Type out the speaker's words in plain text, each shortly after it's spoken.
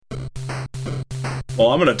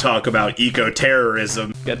Well, I'm going to talk about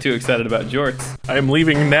eco-terrorism. Got too excited about jorts. I am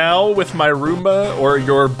leaving now with my Roomba or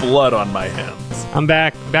your blood on my hands. I'm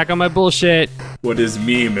back on my bullshit. What is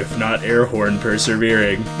meme if not air horn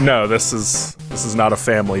persevering? No, this is not a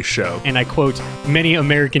family show. And I quote, many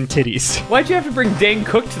American titties. Why'd you have to bring Dane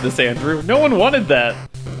Cook to this, Andrew? No one wanted that.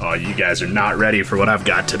 Oh, you guys are not ready for what I've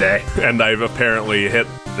got today. And I've apparently hit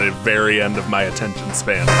the very end of my attention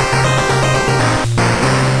span.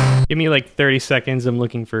 Give me like 30 seconds. I'm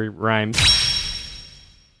looking for rhymes.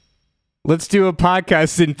 Let's do a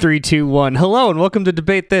podcast in 3, 2, 1. Hello and welcome to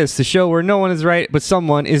Debate This, the show where no one is right, but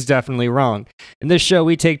someone is definitely wrong. In this show,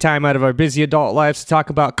 we take time out of our busy adult lives to talk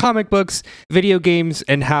about comic books, video games,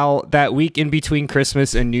 and how that week in between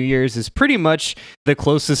Christmas and New Year's is pretty much the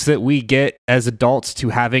closest that we get as adults to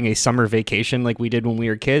having a summer vacation like we did when we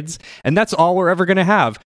were kids. And that's all we're ever going to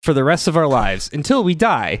have for the rest of our lives until we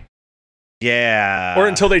die. Yeah. Or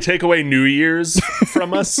until they take away New Year's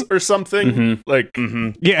from us or something.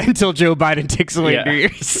 Yeah, until Joe Biden takes away New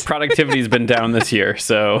Year's. Productivity's been down this year,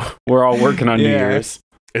 so we're all working on New Year's.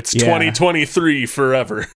 It's 2023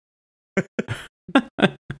 forever.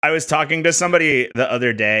 I was talking to somebody the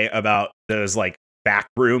other day about those like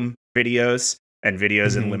backroom videos and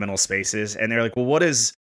videos in liminal spaces, and they're like, well, what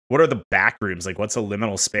are the back rooms? Like, what's a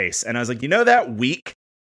liminal space? And I was like, you know, that week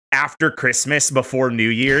after Christmas before New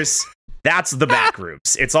Year's? That's the back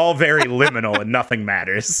rooms. It's all very liminal and nothing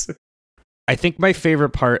matters. I think my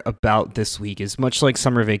favorite part about this week is much like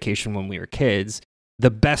summer vacation when we were kids.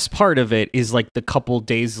 The best part of it is like the couple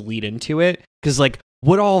days lead into it. Because like,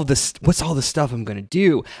 what's all the stuff I'm going to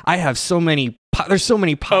do? I have so many, there's so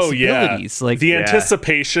many possibilities. Like the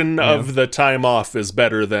anticipation of the time off is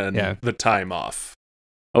better than the time off.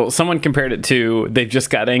 Oh, someone compared it to they've just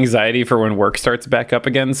got anxiety for when work starts back up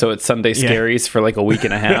again, so it's Sunday scaries for like a week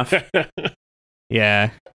and a half.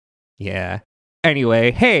 Yeah.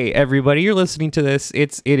 Anyway, hey everybody, you're listening to this.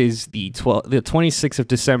 It is the 26th of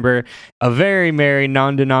December, a very merry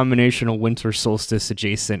non-denominational winter solstice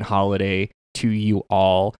adjacent holiday to you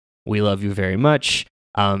all. We love you very much.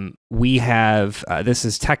 We have this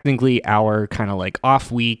is technically our kind of like off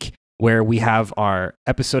week, where we have our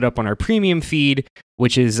episode up on our premium feed,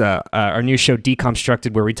 which is our new show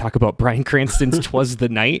Deconstructed, where we talk about Bryan Cranston's 'Twas the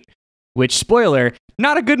Night, which, spoiler,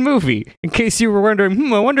 not a good movie. In case you were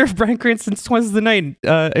wondering, I wonder if Bryan Cranston's 'Twas the Night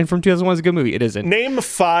and from 2001 is a good movie. It isn't. Name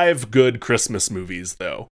 5 good Christmas movies,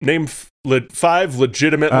 though. Name 5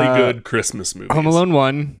 legitimately good Christmas movies. Home Alone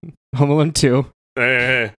 1, Home Alone 2.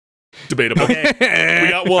 Debatable. We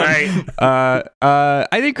got one. Right.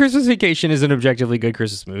 I think Christmas Vacation is an objectively good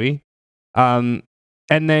Christmas movie.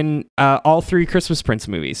 And then all 3 Christmas Prince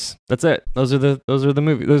movies. That's it. Those are the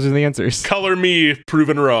movies. Those are the answers. Color me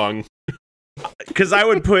proven wrong. Because I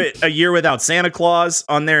would put A Year Without Santa Claus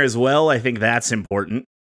on there as well. I think that's important.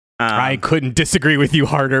 I couldn't disagree with you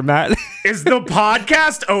harder, Matt. Is the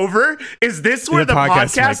podcast over? Is this where the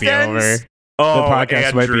podcast might be ends? Over. The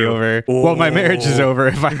podcast might be over. Ooh. Well, my marriage is over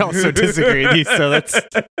if I also disagree with you, so that's...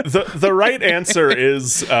 The right answer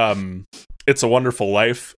is It's a Wonderful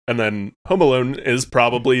Life, and then Home Alone is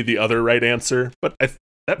probably the other right answer, but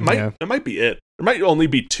that might be it. There might only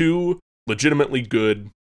be 2 legitimately good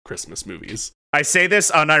Christmas movies. I say this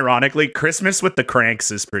unironically, Christmas with the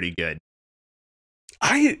Cranks is pretty good.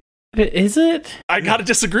 Is it? I gotta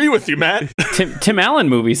disagree with you, Matt. Tim Allen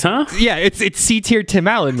movies, huh? Yeah, it's C-tier Tim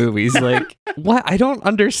Allen movies. Like, what? I don't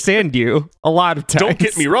understand you a lot of times. Don't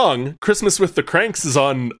get me wrong, Christmas with the Cranks is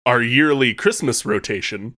on our yearly Christmas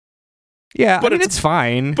rotation. Yeah, but it's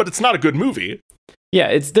fine. But it's not a good movie. Yeah,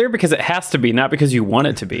 it's there because it has to be, not because you want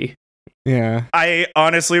it to be. Yeah. I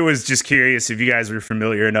honestly was just curious if you guys were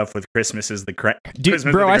familiar enough with Christmas as the Cranks.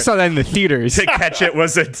 Bro, I saw that in the theaters. To catch it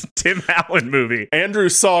was a Tim Allen movie. Andrew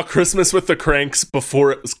saw Christmas with the Cranks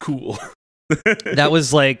before it was cool. That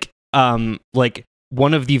was like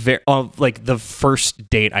one of the the first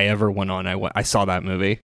date I ever went on. I saw that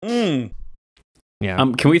movie. Yeah.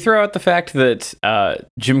 Can we throw out the fact that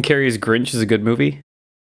Jim Carrey's Grinch is a good movie?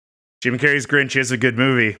 Jim Carrey's Grinch is a good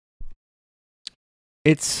movie.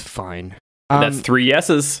 It's fine. That's 3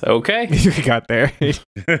 yeses. Okay. We got there. It's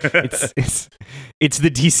the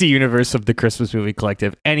DC universe of the Christmas Movie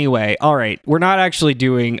Collective. Anyway, all right. We're not actually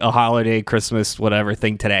doing a holiday, Christmas, whatever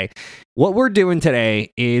thing today. What we're doing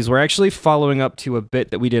today is we're actually following up to a bit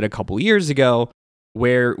that we did a couple years ago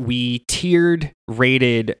where we tiered,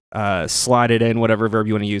 rated, slotted in, whatever verb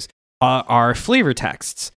you want to use, our flavor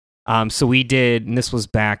texts. So we did, and this was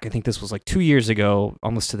back, I think this was like 2 years ago,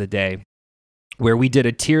 almost to the day, where we did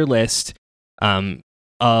a tier list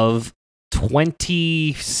of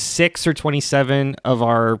 26 or 27 of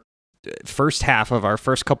our first half of our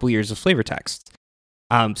first couple years of flavor text.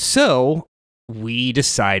 So we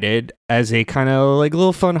decided, as a kind of like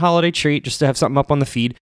little fun holiday treat, just to have something up on the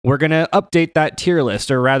feed, we're going to update that tier list,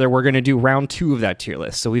 or rather, we're going to do round 2 of that tier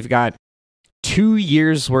list. So we've got 2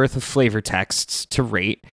 years worth of flavor texts to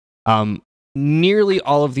rate. Nearly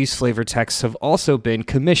all of these flavor texts have also been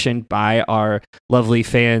commissioned by our lovely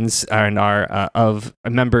fans and our of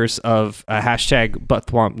members of hashtag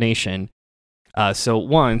Buttthwomp Nation. So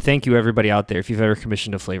one, thank you everybody out there if you've ever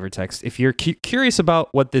commissioned a flavor text. If you're curious about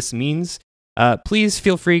what this means, please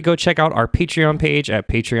feel free to go check out our Patreon page at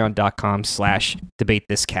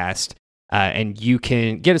patreon.com/debatethiscast. And you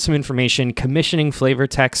can get some information. Commissioning flavor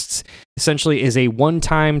texts essentially is a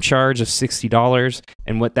one-time charge of $60,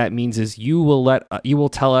 and what that means is you will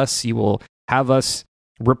have us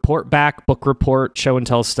report back, book report, show and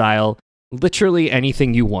tell style, literally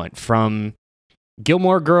anything you want, from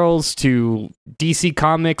Gilmore Girls to DC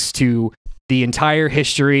Comics to the entire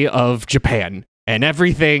history of Japan and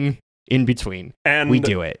everything in between. And we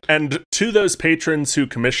do it. And to those patrons who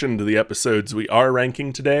commissioned the episodes we are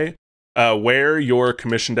ranking today, where your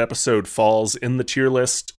commissioned episode falls in the tier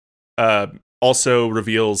list also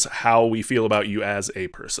reveals how we feel about you as a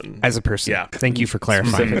person. Yeah. Thank you for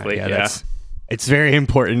clarifying that. Yeah. It's very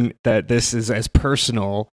important that this is as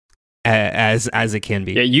personal as it can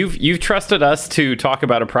be. Yeah, you've trusted us to talk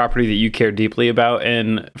about a property that you care deeply about,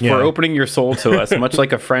 and for opening your soul to us, much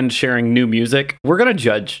like a friend sharing new music, we're gonna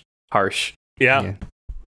judge harsh. Yeah.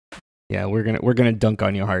 Yeah, we're gonna dunk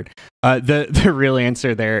on you hard. The real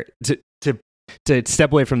answer there, to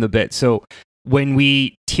step away from the bit. So when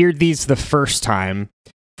we tiered these the first time,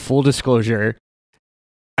 full disclosure,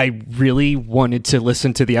 I really wanted to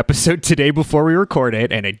listen to the episode today before we record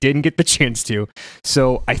it, and I didn't get the chance to.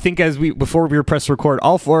 So I think before we were pressed record,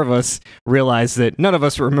 all 4 of us realized that none of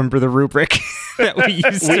us remember the rubric that we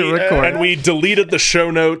used to record, and we deleted the show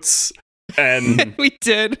notes. And we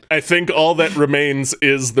did. I think all that remains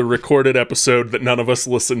is the recorded episode that none of us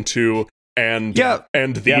listened to, and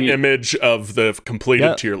the image of the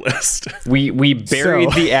completed tier list. We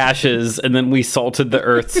buried the ashes, and then we salted the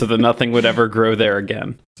earth so that nothing would ever grow there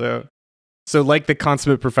again. So like the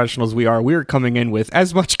consummate professionals we're coming in with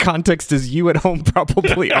as much context as you at home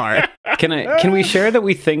probably are. Can we share that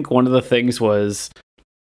we think one of the things was,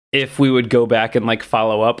 if we would go back and like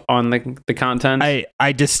follow up on the content?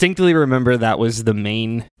 I distinctly remember that was the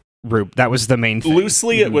main that was the main thing.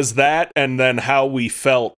 Loosely, it was that, and then how we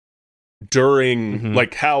felt during,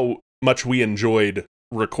 like how much we enjoyed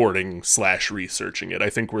recording / researching it.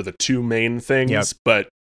 I think were the 2 main things, but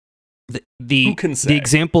who can say? The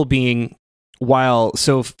example being,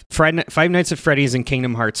 Five Nights at Freddy's and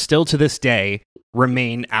Kingdom Hearts still to this day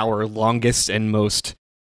remain our longest and most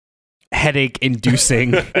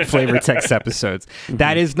headache-inducing flavor text episodes.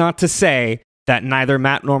 That is not to say that neither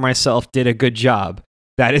Matt nor myself did a good job.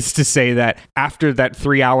 That is to say that after that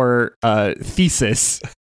 3-hour thesis,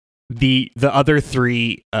 the other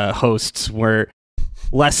 3 hosts were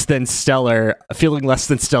feeling less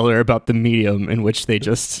than stellar about the medium in which they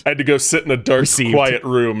just I had to go sit in a dark, quiet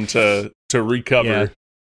room to recover.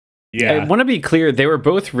 Yeah. I want to be clear, they were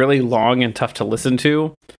both really long and tough to listen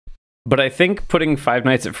to. But I think putting Five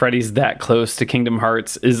Nights at Freddy's that close to Kingdom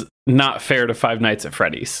Hearts is not fair to Five Nights at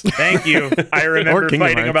Freddy's. Thaning you. I remember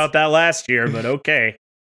fighting about that last year, but okay.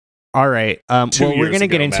 All right. Well, we're going to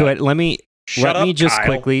get into it. Let me just Kyle.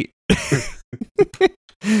 quickly.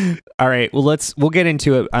 All right. Well, we'll get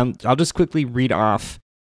into it. I'll just quickly read off.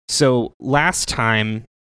 So last time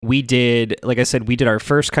we did, like I said, we did our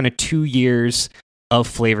first kind of 2 years of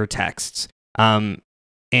flavor texts.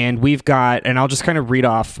 And we've got, and I'll just kind of read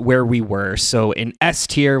off where we were. So in S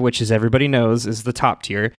tier, which as everybody knows is the top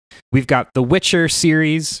tier, we've got the Witcher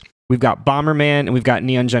series, we've got Bomberman, and we've got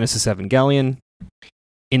Neon Genesis Evangelion.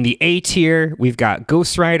 In the A tier, we've got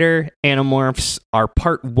Ghost Rider, Animorphs, our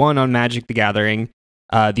part 1 on Magic the Gathering,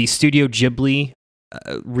 the Studio Ghibli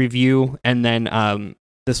review, and then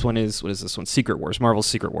this one is, what is this one? Secret Wars, Marvel's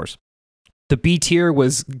Secret Wars. The B tier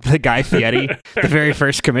was the Guy Fieri, the very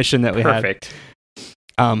first commission that we had. Perfect.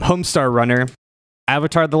 Homestar Runner,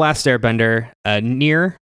 Avatar: The Last Airbender,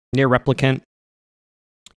 Nier Replicant,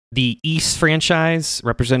 the Ys franchise,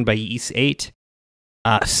 represented by Ys 8,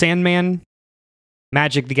 Sandman,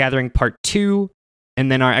 Magic the Gathering Part 2,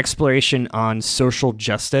 and then our exploration on social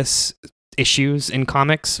justice issues in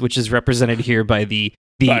comics, which is represented here by the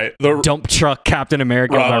dump truck Captain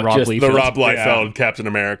America by Rob Liefeld. The Rob Liefeld Captain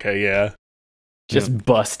America, yeah. Just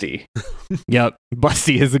busty. Yep,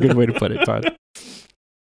 busty is a good way to put it, Todd.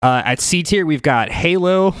 At C tier, we've got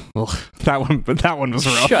Halo. Well, that one was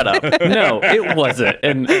rough. Shut up. No, it wasn't.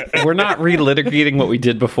 And we're not relitigating what we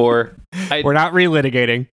did before. We're not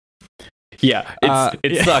relitigating. Yeah,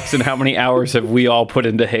 it sucks. And how many hours have we all put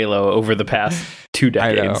into Halo over the past 2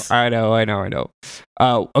 decades? I know.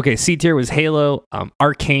 Okay, C tier was Halo,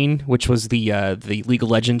 Arcane, which was the League of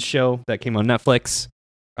Legends show that came on Netflix,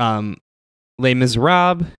 Les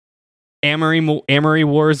Miserables, Amory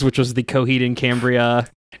Wars, which was the Coheed and Cambria.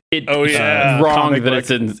 Wrong that it's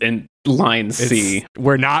in line C.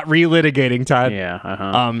 We're not relitigating, Todd.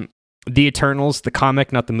 Yeah. The Eternals, the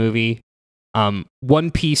comic, not the movie.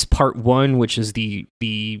 One Piece Part 1, which is the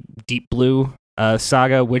Deep Blue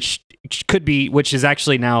saga, which is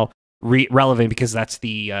actually now relevant because that's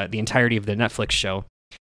the entirety of the Netflix show.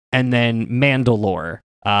 And then Mandalore,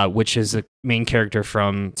 which is a main character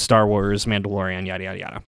from Star Wars, Mandalorian, yada yada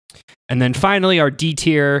yada. And then finally, our D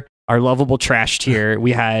tier, our lovable trash tier,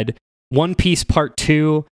 we had One Piece Part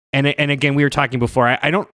 2. And again, we were talking before.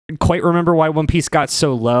 I don't quite remember why One Piece got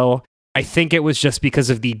so low. I think it was just because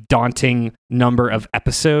of the daunting number of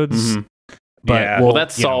episodes. Mm-hmm. But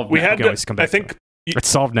that's solved. We had to, I think it's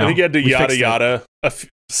solved now. I think you had to yada yada.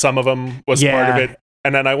 Some of them was part of it.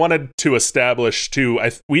 And then I wanted to establish too,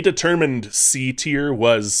 we determined C tier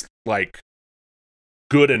was like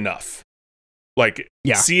good enough. Like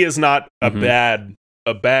C is not a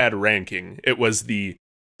bad ranking. It was they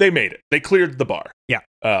made it. They cleared the bar. Yeah.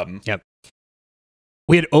 Yep.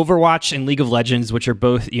 We had Overwatch and League of Legends, which are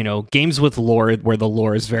both, games with lore where the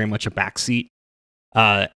lore is very much a backseat.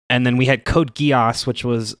 And then we had Code Geass, which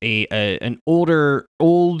was an old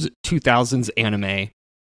 2000s anime.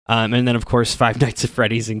 And then, of course, Five Nights at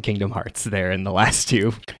Freddy's and Kingdom Hearts there in the last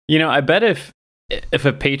two. I bet if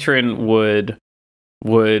a patron would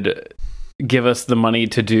give us the money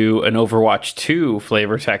to do an Overwatch 2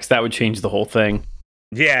 flavor text, that would change the whole thing.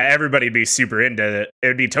 Yeah, everybody'd be super into it. It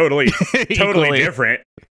would be totally different.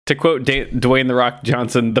 To quote Dwayne "The Rock"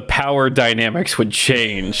 Johnson, the power dynamics would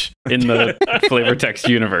change in the flavor text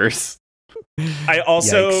universe. I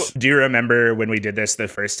also do remember when we did this the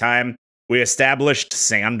first time, we established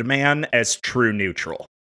Sandman as true neutral.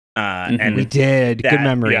 And we did. Good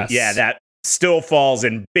memory. Yeah, that still falls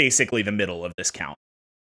in basically the middle of this count.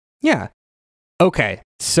 Yeah. Okay,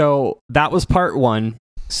 so that was part 1.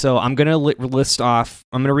 So I'm going to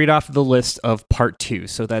read off the list of part 2.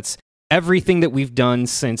 So that's everything that we've done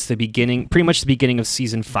since pretty much the beginning of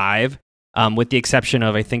season 5, with the exception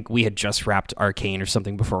of, I think we had just wrapped Arcane or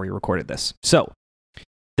something before we recorded this. So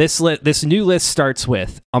this new list starts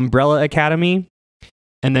with Umbrella Academy,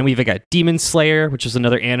 and then we've got Demon Slayer, which is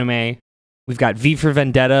another anime. We've got V for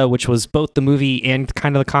Vendetta, which was both the movie and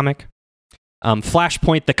kind of the comic.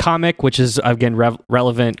 Flashpoint, the comic, which is, again,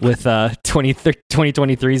 relevant with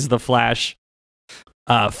 2023's The Flash.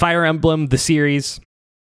 Fire Emblem, the series.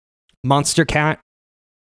 Monster Cat.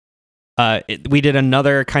 We did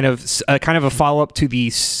another kind of a follow-up to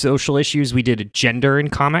the social issues. We did gender in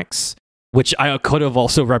comics, which I could have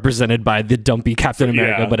also represented by the dumpy Captain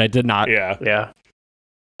America, but I did not. Yeah.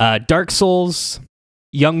 Dark Souls,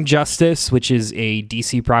 Young Justice, which is a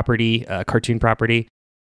DC property, cartoon property.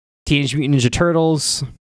 Teenage Mutant Ninja Turtles,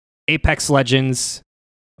 Apex Legends.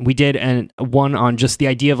 We did one on just the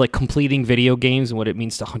idea of like completing video games and what it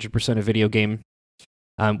means to 100% a video game.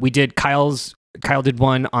 Kyle did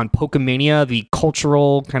one on Pokemania, the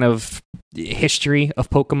cultural kind of history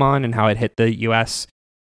of Pokemon and how it hit the US.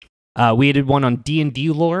 We did one on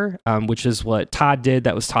D&D lore, which is what Todd did,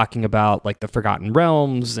 that was talking about like the Forgotten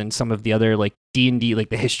Realms and some of the other like D&D,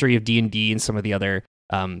 like the history of D&D and some of the other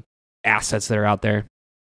assets that are out there.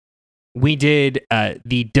 We did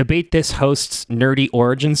the Debate This hosts nerdy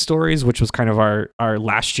origin stories, which was kind of our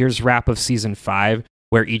last year's wrap of season 5,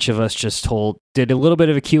 where each of us just did a little bit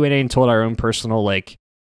of a Q&A and told our own personal, like,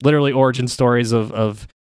 literally origin stories of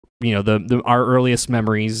our earliest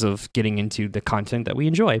memories of getting into the content that we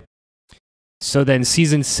enjoy. So then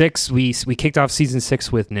season 6, we kicked off season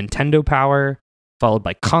 6 with Nintendo Power, followed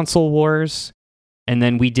by Console Wars. And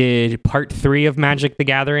then we did part 3 of Magic the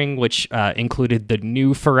Gathering, which included the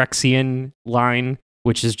new Phyrexian line,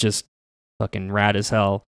 which is just fucking rad as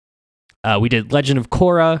hell. We did Legend of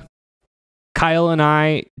Korra. Kyle and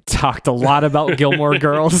I talked a lot about Gilmore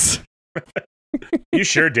Girls. You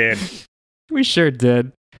sure did. We sure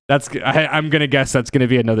did. I'm going to guess that's going to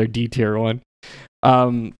be another D tier one.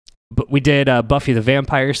 But we did Buffy the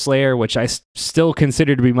Vampire Slayer, which I still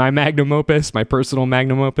consider to be my magnum opus, my personal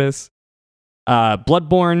magnum opus.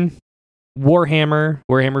 Bloodborne, Warhammer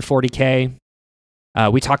 40K.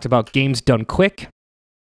 We talked about games done quick.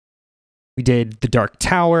 We did The Dark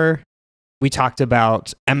Tower. We talked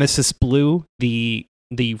about Emesis Blue, the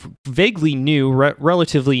vaguely new,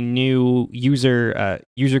 relatively new user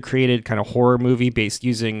created kind of horror movie based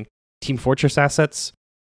using Team Fortress assets.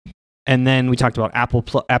 And then we talked about Apple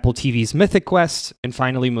TV's Mythic Quest, and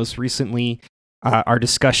finally, most recently, our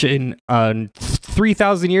discussion on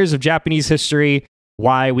 3,000 years of Japanese history,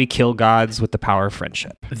 why we kill gods with the power of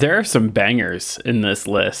friendship. There are some bangers in this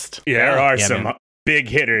list. There are Yeah, some man. big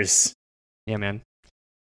hitters. Yeah, man.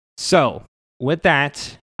 So, with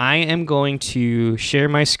that, I am going to share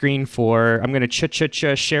my screen I'm going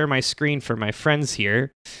to share my screen for my friends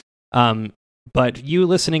here. But you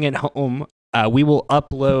listening at home, we will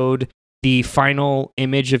upload the final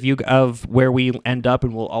image of where we end up,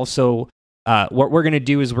 and we'll also, what we're going to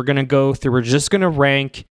do is we're just going to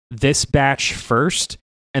rank this batch first,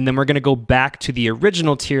 and then we're going to go back to the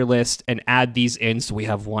original tier list and add these in so we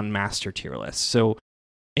have one master tier list. So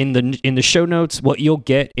in the show notes, what you'll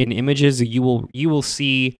get in images, you will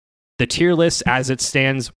see the tier list as it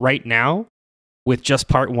stands right now with just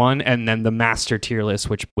part 1, and then the master tier list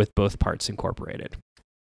which with both parts incorporated.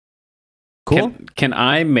 Cool. Can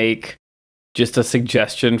I make just a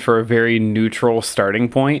suggestion for a very neutral starting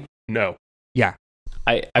point? No.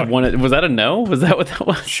 I wanted. Was that a no? Was that what that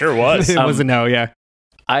was? Sure was. It was a no, yeah.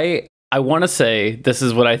 I want to say this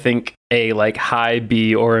is what I think a like high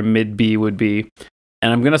B or a mid B would be,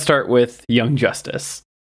 and I'm gonna start with Young Justice.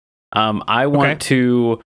 I want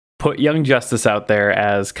to put Young Justice out there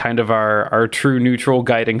as kind of our true neutral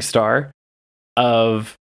guiding star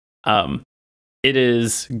of it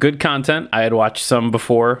is good content. I had watched some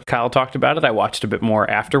before Kyle talked about it. I watched a bit more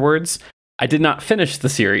afterwards. I did not finish the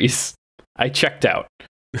series. I checked out.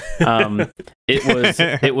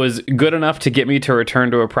 It was good enough to get me to return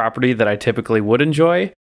to a property that I typically would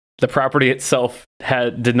enjoy. The property itself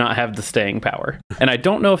did not have the staying power, and I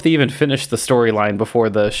don't know if they even finished the storyline before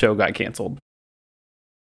the show got canceled.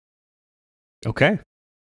 Okay.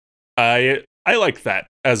 I like that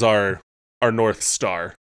as our North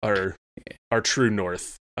Star, our true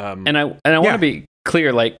north. And I want to be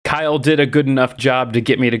clear, like Kyle did a good enough job to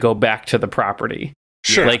get me to go back to the property.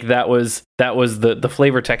 Sure. Like that was the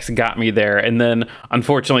flavor text got me there, and then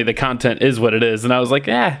unfortunately the content is what it is, and I was like,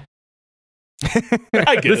 I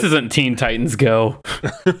get this it. isn't Teen Titans Go.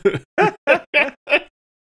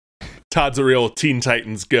 Todd's a real Teen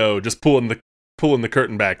Titans Go. Just pulling the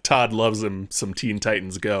curtain back. Todd loves him some Teen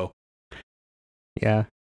Titans Go. Yeah.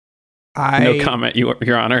 No comment,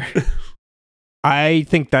 Your Honor. I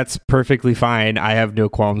think that's perfectly fine. I have no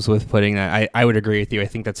qualms with putting that. I would agree with you. I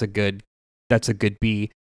think that's a good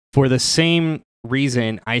B. For the same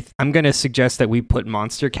reason, I'm going to suggest that we put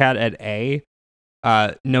Monster Cat at A,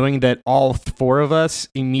 knowing that all 4 of us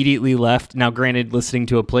immediately left. Now, granted, listening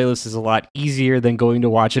to a playlist is a lot easier than going to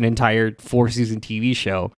watch an entire 4-season TV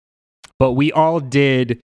show, but we all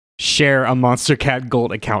did share a Monster Cat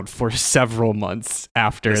Gold account for several months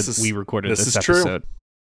after we recorded this episode.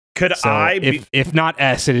 Could if not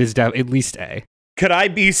S, it is at least A. Could I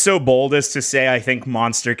be so bold as to say I think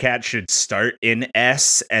Monster Cat should start in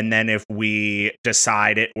S, and then if we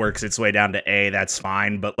decide it works its way down to A, that's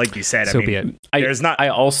fine. But like you said, So be it. I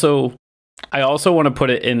also want to put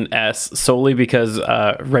it in S solely because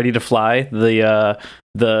Ready to Fly,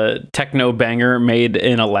 the techno banger made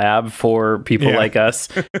in a lab for people like us,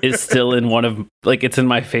 is still in one of it's in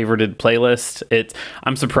my favorited playlist.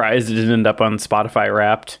 I'm surprised it didn't end up on Spotify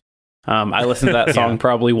Wrapped. I listen to that song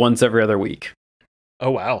probably once every other week. Oh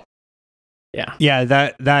wow. Yeah,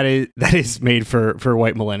 that is made for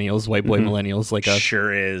white millennials, white boy millennials like us.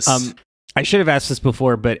 Sure is. I should have asked this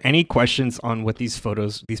before, but any questions on what these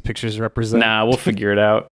pictures represent? Nah, we'll figure it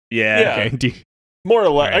out. Yeah. Okay. More or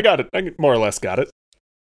less, Right. I got it. I more or less got it.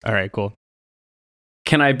 All right, cool.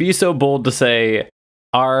 Can I be so bold to say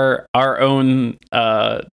our own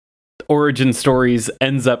origin stories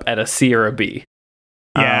ends up at a C or a B?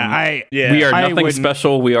 We are nothing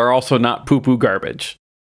special. We are also not poo-poo garbage.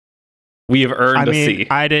 We have earned a C.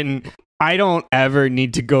 I don't ever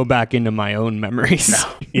need to go back into my own memories.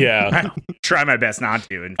 No. Yeah. Try my best not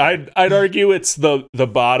to. I'd argue it's the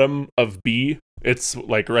bottom of B. It's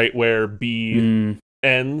like right where B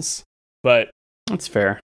ends, but That's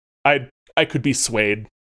fair. I could be swayed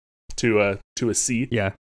to a C.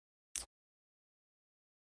 Yeah.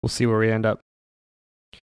 We'll see where we end up.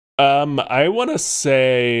 I want to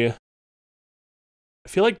say I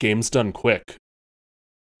feel like Games Done Quick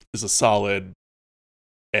is a solid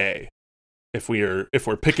A. If we're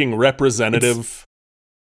picking representative,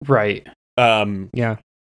 Right. Yeah.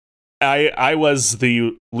 I was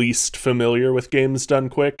the least familiar with Games Done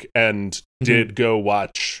Quick and did go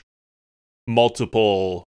watch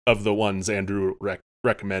multiple of the ones Andrew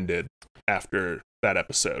recommended after that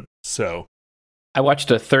episode. So I watched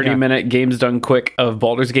a 30-minute Games Done Quick of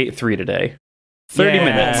Baldur's Gate 3 today. 30 Yeah.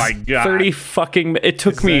 minutes. Oh my God. 30 fucking It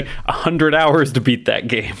took me 100 hours to beat that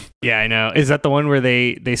game. Yeah, I know. Is that the one where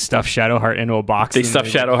they stuff Shadowheart into a box? They and stuff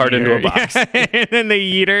like, Shadowheart eat into her? a box. and then they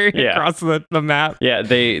eat her Yeah. across the map. Yeah,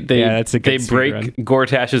 they that's a good they break speedrun.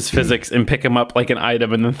 Gortash's physics and pick him up like an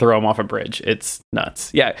item and then throw him off a bridge. It's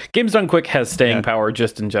nuts. Yeah, Games Done Quick has staying power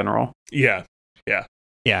just in general. Yeah.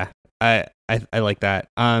 Yeah, I like that.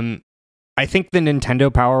 I think the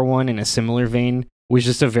Nintendo Power one, in a similar vein, was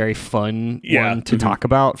just a very fun one to talk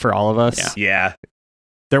about for all of us. Yeah.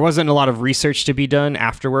 There wasn't a lot of research to be done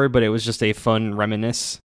afterward, but it was just a fun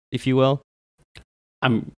reminisce, if you will.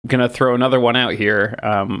 I'm gonna throw another one out here.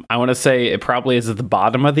 I want to say it probably is at the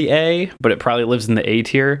bottom of the A, but it probably lives in the A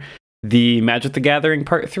tier. The Magic the Gathering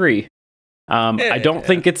Part 3. I don't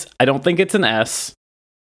think it's an S.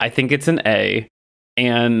 I think it's an A.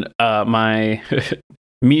 And my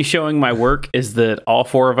me showing my work is that all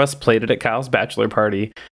four of us played it at Kyle's bachelor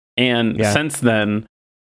party, and since then,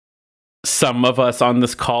 some of us on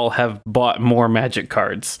this call have bought more Magic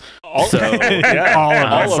cards. All of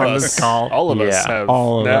us on this call. All of us have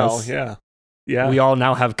all of now. us. Yeah. We all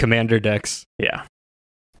now have commander decks. Yeah.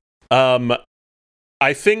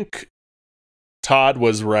 I think Todd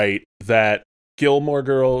was right that Gilmore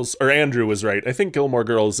Girls, or Andrew was right. I think Gilmore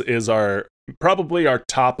Girls is probably our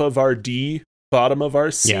top of our D, bottom of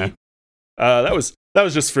our C. Yeah. That was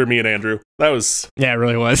just for me and Andrew. That was it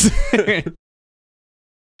really was.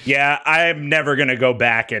 Yeah, I'm never going to go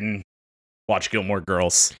back and watch Gilmore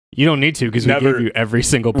Girls. You don't need to, because we Never- give you every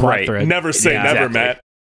single plot thread. never say Yeah, never, exactly. Matt.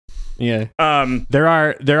 Yeah.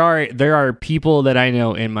 There are people that I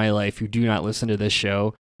know in my life who do not listen to this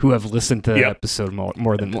show who have listened to the episode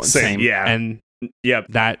more than once. Same. Yeah. And Yep.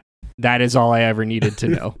 that is all I ever needed to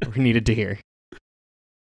know or needed to hear.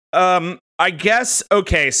 I guess,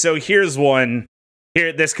 okay, so here's one.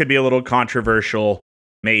 Here, this could be a little controversial,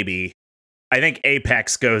 maybe. I think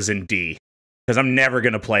Apex goes in D, because I'm never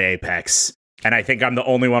going to play Apex. And I think I'm the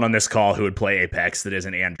only one on this call who would play Apex that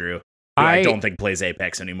isn't Andrew, who I don't think plays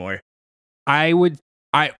Apex anymore. I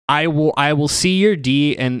will see your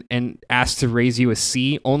D and ask to raise you a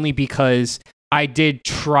C, only because I did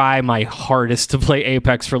try my hardest to play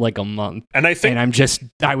Apex for like a month. And I think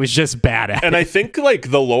I was just bad at it. and I think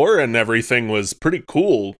like the lore and everything was pretty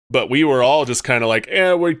cool, but we were all just kind of like,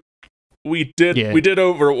 we did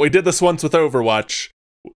this once with Overwatch.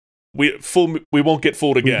 We won't get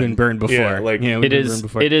fooled again. We've been burned before. Yeah, It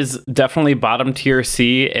is definitely bottom tier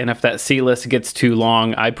C, and if that C list gets too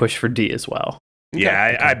long, I push for D as well.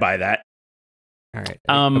 Yeah, I buy that. All right.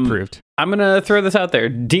 Approved. I'm gonna throw this out there.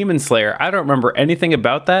 Demon Slayer. I don't remember anything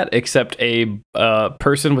about that except a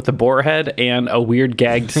person with a boar head and a weird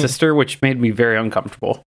gagged sister, which made me very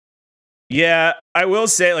uncomfortable. Yeah, I will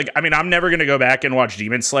say, I'm never going to go back and watch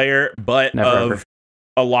Demon Slayer, but Never.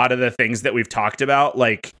 A lot of the things that we've talked about,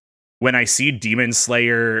 like when I see Demon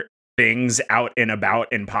Slayer things out and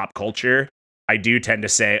about in pop culture, I do tend to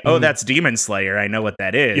say, oh, that's Demon Slayer. I know what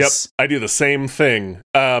that is. Yep, I do the same thing.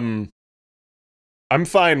 I'm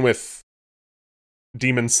fine with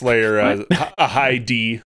Demon Slayer, a high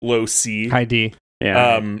D, low C. High D.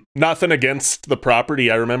 Yeah. Nothing against the property.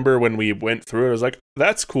 I remember when we went through it, I was like,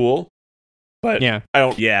 that's cool. But yeah, I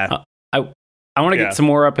don't. Yeah. I want to get some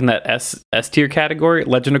more up in that S tier category.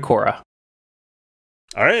 Legend of Korra.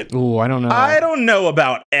 All right. Ooh, I don't know. I don't know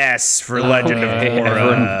about S for Legend of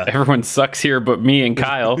Korra. Everyone sucks here but me and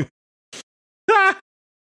Kyle.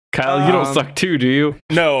 Kyle, you don't suck too, do you?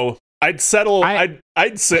 No, I'd settle.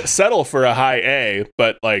 I'd settle for a high A,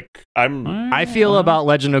 but I feel about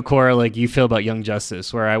Legend of Korra like you feel about Young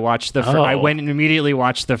Justice, where I watched I went and immediately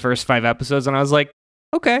watched the first 5 episodes, and I was like,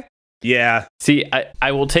 okay. Yeah. See,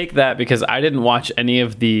 I will take that because I didn't watch any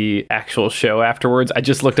of the actual show afterwards. I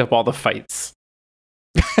just looked up all the fights.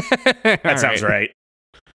 That sounds right.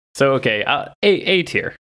 So, okay, A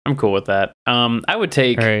tier. I'm cool with that. I would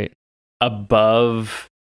take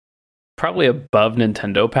probably above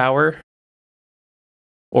Nintendo Power,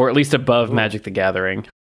 or at least above Magic the Gathering.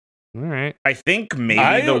 All right. I think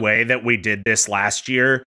maybe the way that we did this last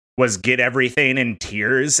year was get everything in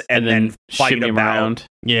tiers and then fight shimmy about. Around.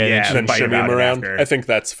 Yeah, then shimmy them around. I think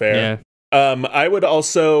that's fair. Yeah. I would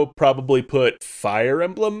also probably put Fire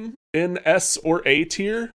Emblem in S or A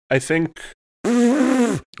tier. I think.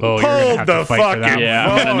 Oh, you're gonna have to fight for that one.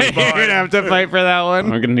 Yeah, you're gonna have to fight for that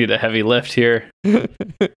one. We're gonna need a heavy lift here.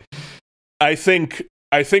 I think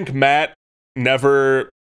Matt never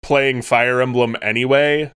playing Fire Emblem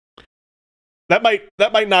anyway. That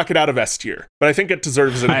might knock it out of S tier, but I think it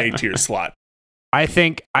deserves an A tier slot. I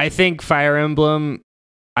think Fire Emblem.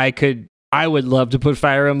 I would love to put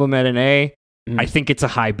Fire Emblem at an A. I think it's a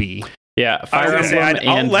high B. Yeah, Fire Emblem.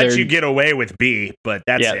 I'll let you get away with B, but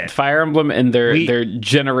that's it. Fire Emblem and their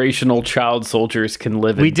generational child soldiers can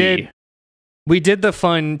live in D. We did the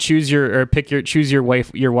fun choose your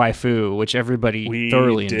waifu, which everybody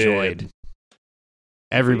thoroughly enjoyed.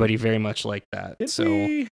 Everybody very much liked that.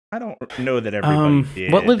 I don't know that everybody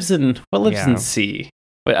did. What lives in C?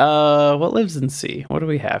 What lives in C? What do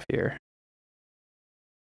we have here?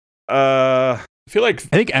 I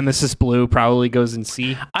think Emesis Blue probably goes in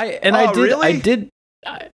C. I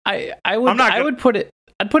would put it.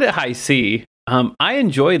 I'd put it high C. I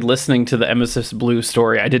enjoyed listening to the Emesis Blue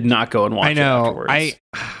story. I did not go and watch it afterwards.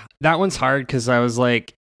 That one's hard because I was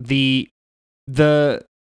like the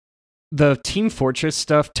Team Fortress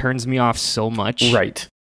stuff turns me off so much. Right.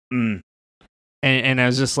 And I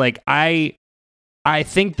was just like, I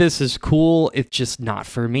think this is cool. It's just not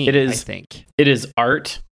for me. It is. I think it is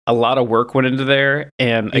art. A lot of work went into there,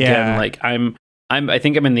 and again, like I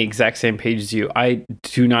think I'm in the exact same page as you. I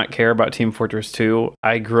do not care about Team Fortress 2.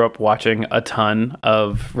 I grew up watching a ton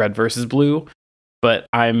of Red versus Blue, but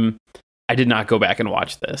I did not go back and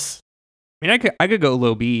watch this. I mean, I could go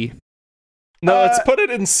low B. No, let's put it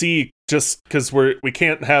in C just because we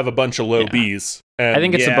can't have a bunch of low Bs. And I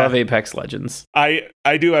think it's above Apex Legends. I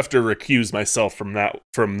do have to recuse myself from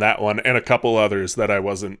that one and a couple others that I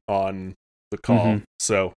wasn't on the call. Mm-hmm.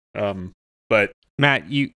 So, but Matt,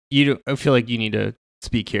 I feel like you need to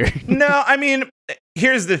speak here. No, I mean,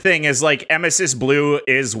 here's the thing: is like Emesis Blue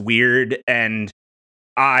is weird, and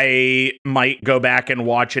I might go back and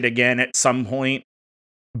watch it again at some point.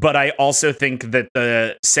 But I also think that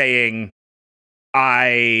the saying,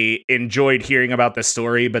 I enjoyed hearing about the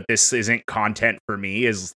story, but this isn't content for me,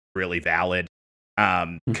 is really valid.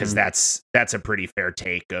 Because that's a pretty fair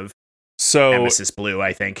take of Emesis Blue,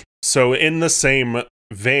 I think. So in the same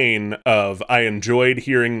vein of I enjoyed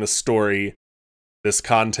hearing the story, this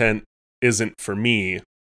content isn't for me,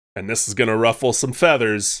 and this is gonna ruffle some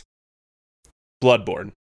feathers.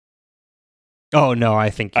 Bloodborne. Oh no,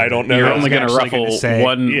 I think I don't know. You're only going to ruffle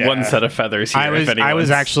one set of feathers here. I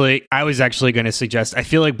was actually going to suggest. I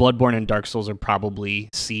feel like Bloodborne and Dark Souls are probably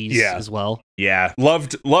C's as well. Yeah,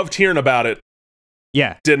 loved hearing about it.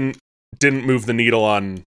 Yeah, didn't move the needle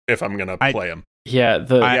on if I'm gonna play them. Yeah,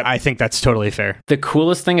 I think that's totally fair. The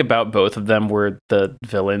coolest thing about both of them were the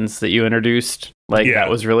villains that you introduced. That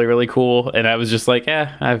was really, really cool, and I was just like,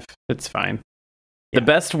 it's fine. Yeah. The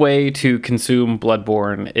best way to consume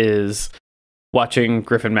Bloodborne is watching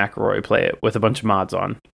Griffin McElroy play it with a bunch of mods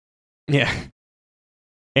on. Yeah.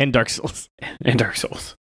 And Dark Souls.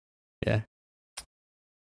 Yeah.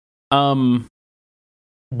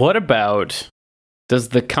 What about, does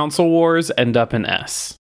the Console Wars end up in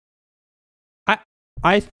S?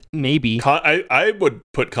 I maybe. I would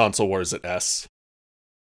put Console Wars at S.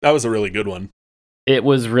 That was a really good one. It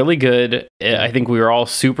was really good. I think we were all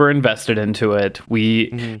super invested into it.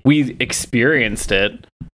 We experienced it.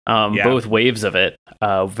 Both waves of it,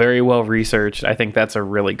 very well researched. I think that's a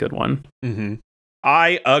really good one. Mm-hmm.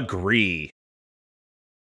 I agree.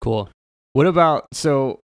 Cool. What about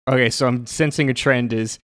so I'm sensing a trend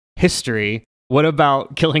is history. What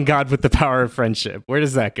about Killing God with the Power of Friendship? Where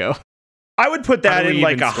does that go? I would put that in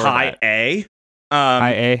like a high A.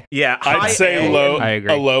 High A. Yeah, I'd say low. I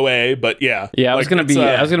agree. A low A, but yeah. Yeah, I was gonna be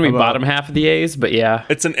bottom half of the A's, but yeah,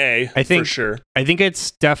 it's an A. I think for sure. I think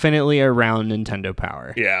it's definitely around Nintendo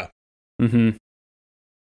Power. Yeah. Mm-hmm.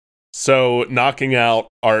 So knocking out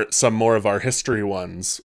some more of our history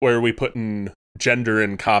ones, where we put in gender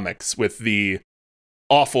in comics with the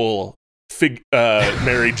awful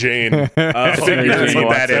Mary Jane figure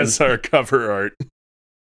that is our cover art.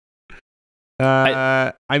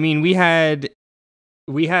 I mean, we had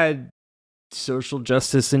social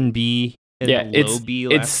justice in B and low B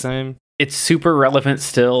last time. It's super relevant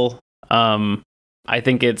still. I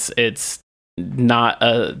think it's not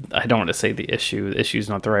I don't want to say the issue. The issue is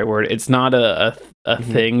not the right word. It's not a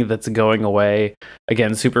thing that's going away.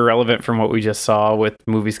 Again, super relevant from what we just saw with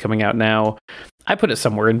movies coming out now. I put it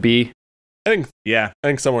somewhere in B. I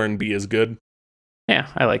think somewhere in B is good. Yeah,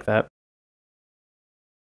 I like that.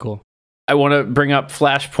 Cool. I want to bring up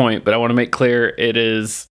Flashpoint, but I want to make clear it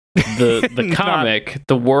is the comic,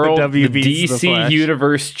 the world, the DC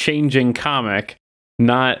universe changing comic,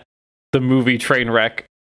 not the movie Trainwreck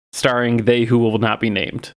starring They Who Will Not Be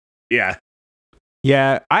Named. Yeah.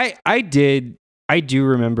 Yeah, I do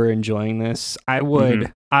remember enjoying this. I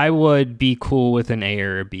would be cool with an A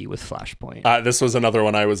or a B with Flashpoint. This was another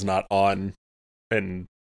one I was not on and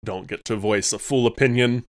don't get to voice a full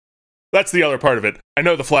opinion. That's the other part of it. I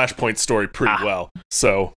know the Flashpoint story pretty well.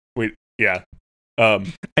 So, here's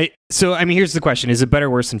the question. Is it better or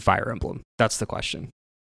worse than Fire Emblem? That's the question.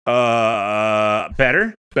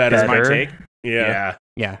 Better. That's my take. Yeah.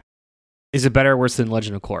 Is it better or worse than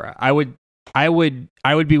Legend of Korra? I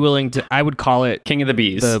would be willing to. I would call it King of the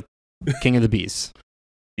Bees. the King of the Bees.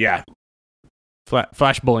 Yeah.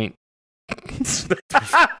 Flashpoint.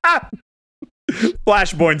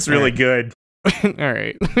 Flashpoint's really good. All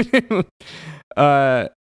right.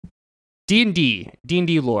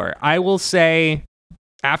 D&D lore. I will say,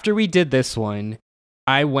 after we did this one,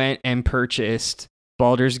 I went and purchased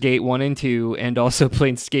Baldur's Gate 1 and 2 and also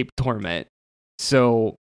Planescape Torment.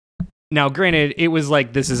 So, now granted, it was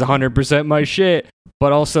like, this is 100% my shit,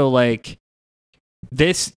 but also like,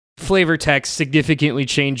 this flavor text significantly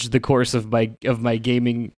changed the course of my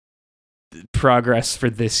gaming progress for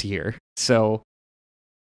this year. So,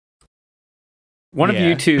 one of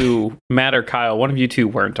you two, Matt or Kyle, one of you two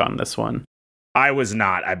weren't on this one. I was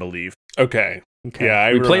not, I believe. Okay.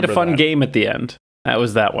 Yeah, we played a fun game at the end. That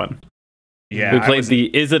was that one. Yeah, we played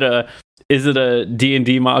is it a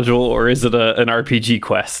D&D module or is it an RPG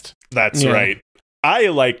quest? That's right. I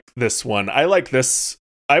like this one. I like this.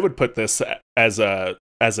 I would put this as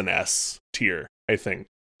an S tier. I think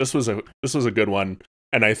this was a good one,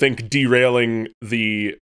 and I think derailing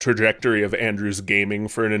the trajectory of Andrew's gaming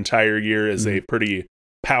for an entire year is a pretty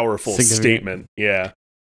powerful statement. Yeah.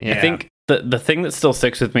 I think the thing that still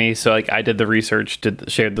sticks with me, so like I did the research,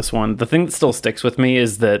 shared this one. The thing that still sticks with me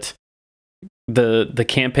is that the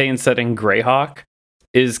campaign setting Greyhawk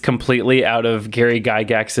is completely out of Gary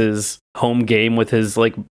Gygax's home game with his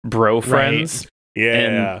like bro friends. Right. Yeah.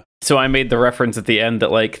 And so I made the reference at the end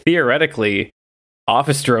that like theoretically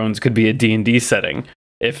Office Drones could be a D&D setting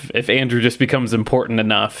if Andrew just becomes important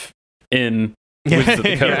enough in Wizards of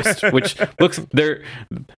the Coast, which looks they're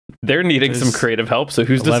needing some creative help, so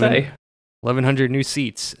who's to say? 1,100 new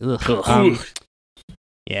seats.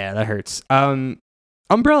 Yeah, that hurts.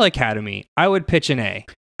 Umbrella Academy, I would pitch an A.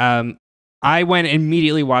 I went and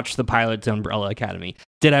immediately watched the pilot to Umbrella Academy.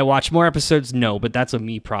 Did I watch more episodes? No, but that's a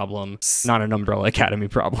me problem, not an Umbrella Academy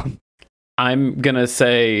problem. I'm gonna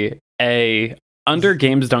say A. Under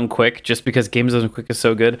Games Done Quick, just because Games Done Quick is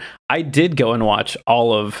so good, I did go and watch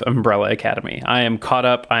all of Umbrella Academy. I am caught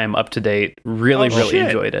up. I am up to date. Really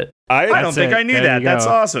enjoyed it. I don't think I knew that. That's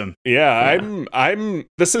awesome. Yeah, I'm.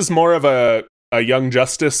 This is more of a Young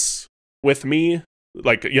Justice with me,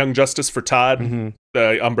 like Young Justice for Todd. Mm-hmm.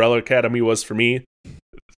 The Umbrella Academy was for me.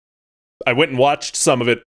 I went and watched some of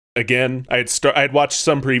it again. I had watched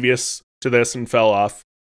some previous to this and fell off.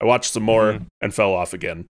 I watched some more and fell off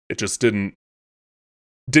again. It just didn't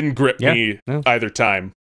grip me either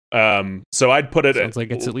time. So I'd put it sounds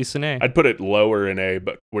like it's at least an A. I'd put it lower in A,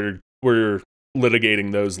 but we're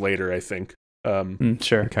litigating those later, I think.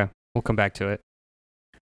 Sure. Okay. We'll come back to it.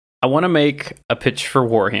 I want to make a pitch for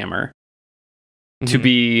Warhammer to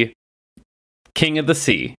be King of the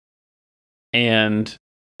Sea and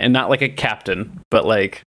not like a captain, but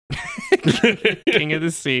like King of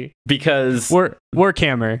the Sea. Because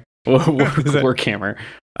Warhammer. Warhammer.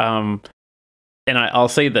 And I'll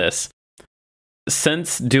say this.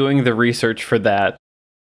 Since doing the research for that,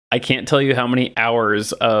 I can't tell you how many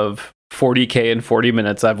hours of 40K in 40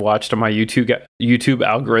 minutes I've watched on my YouTube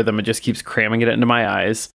algorithm. It just keeps cramming it into my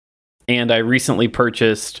eyes. And I recently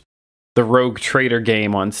purchased the Rogue Trader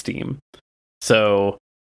game on Steam. So,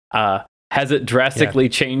 has it drastically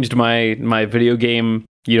changed my video game,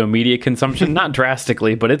 media consumption? Not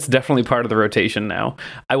drastically, but it's definitely part of the rotation now.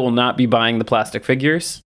 I will not be buying the plastic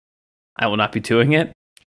figures. I will not be doing it.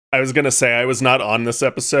 I was going to say I was not on this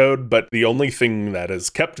episode, but the only thing that has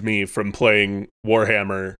kept me from playing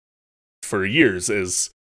Warhammer for years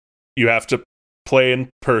is you have to play in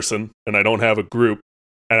person, and I don't have a group,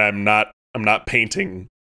 and I'm not painting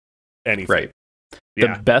anything. Right.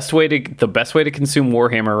 Yeah. The best way to consume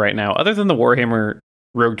Warhammer right now, other than the Warhammer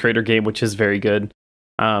Rogue Trader game, which is very good,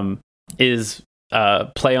 is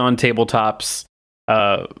play on tabletops.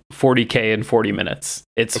 40K in 40 minutes.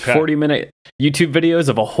 It's 40-minute YouTube videos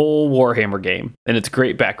of a whole Warhammer game, and it's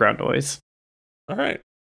great background noise. All right.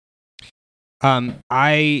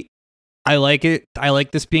 I like it. I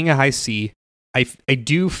like this being a high C. I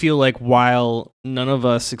do feel like while none of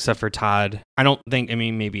us except for Todd, I don't think. I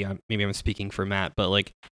mean, maybe I'm speaking for Matt, but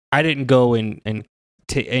like I didn't go and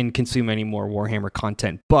consume any more Warhammer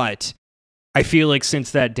content, but I feel like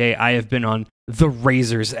since that day I have been on the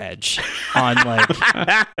razor's edge on like,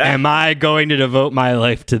 am I going to devote my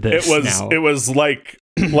life to this? It was like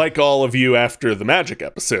all of you after the Magic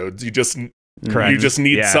episodes. You just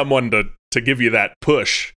need someone to give you that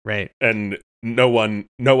push, right? And no one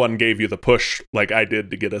gave you the push like I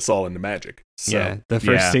did to get us all into Magic. So, yeah, the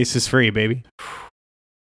first stasis free, baby.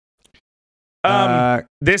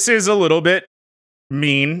 This is a little bit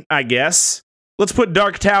mean, I guess. Let's put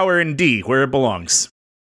Dark Tower in D, where it belongs.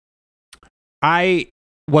 I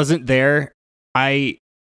wasn't there. I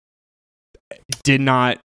did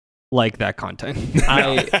not like that content.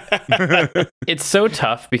 It's so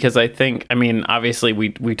tough because obviously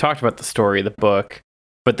we talked about the story of the book,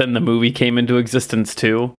 but then the movie came into existence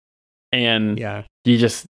too, and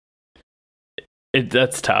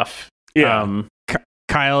that's tough. Yeah.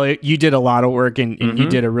 Kyle, you did a lot of work and you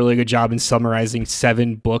did a really good job in summarizing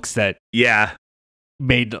 7 books that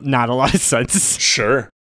made not a lot of sense. Sure.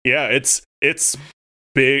 Yeah, it's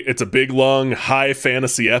big. It's a big, long, high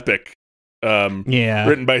fantasy epic.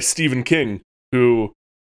 Written by Stephen King, who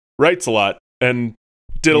writes a lot and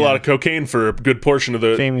did a lot of cocaine for a good portion of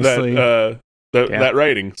that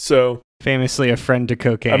writing. So famously a friend to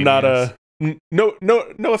cocaine. I'm not no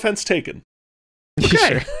offense taken.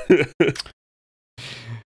 Okay.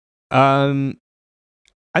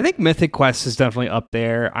 I think Mythic Quest is definitely up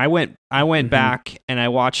there. I went back and I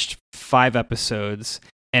watched 5 episodes,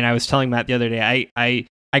 and I was telling Matt the other day I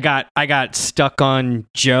got stuck on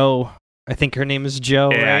Joe. I think her name is Joe.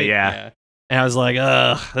 Right? Yeah. And I was like,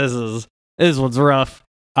 ugh, this one's rough.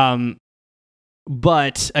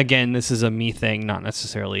 But again, this is a me thing, not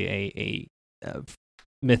necessarily a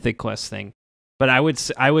Mythic Quest thing. But I would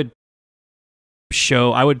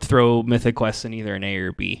throw Mythic Quest in either an A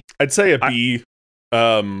or B. I'd say a B,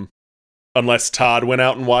 unless Todd went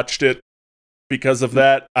out and watched it. Because of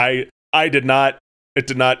that, I did not. It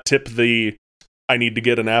did not tip the I need to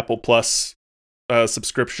get an Apple Plus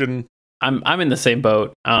subscription. I'm in the same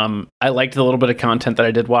boat. I liked the little bit of content that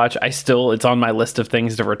I did watch. It's on my list of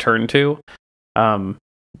things to return to.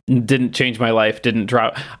 Didn't change my life. Didn't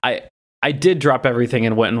drop. I did drop everything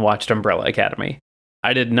and went and watched Umbrella Academy.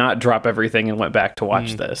 I did not drop everything and went back to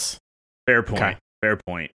watch this. Fair point. Okay. Fair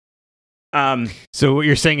point. So what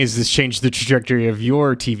you're saying is this changed the trajectory of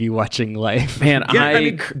your TV watching life. Man,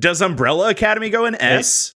 does Umbrella Academy go in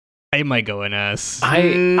S? I might go in S.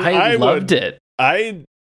 I loved it. I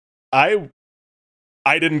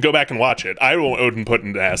didn't go back and watch it. I wouldn't put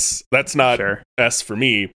in S. That's not S for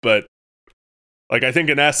me, but like I think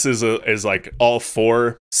an S is like all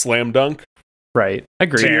 4 slam dunk. Right.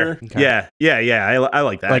 Agreed. Okay. Yeah. I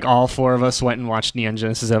like that. Like all 4 of us went and watched Neon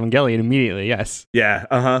Genesis Evangelion immediately. Yes. Yeah.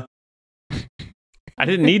 Uh-huh. I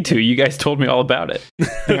didn't need to. You guys told me all about it.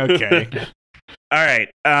 Okay. All right.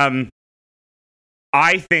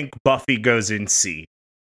 I think Buffy goes in C.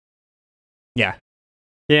 Yeah.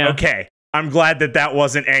 Okay. I'm glad that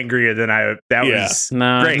wasn't angrier than I. That was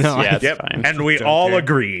great. No, yeah, it's fine. And we all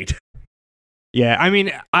agreed. Yeah. I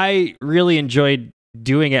mean, I really enjoyed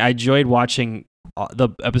doing it. I enjoyed watching the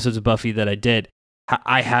episodes of Buffy that I did.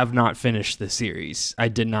 I have not finished the series. I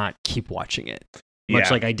did not keep watching it. Much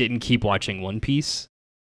like I didn't keep watching One Piece.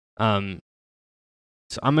 So I'm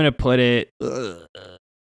gonna put it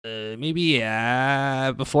maybe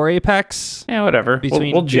before Apex. Yeah, whatever.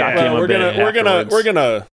 We'll jock him a bit. We're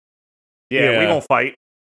gonna. Yeah, we won't fight.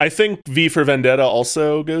 I think V for Vendetta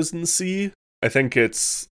also goes in C. I think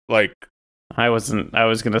it's like. I was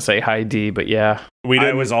gonna say high D, but yeah,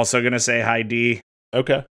 I was also gonna say high D.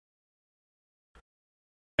 Okay.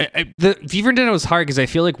 The V for Vendetta was hard because I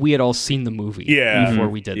feel like we had all seen the movie before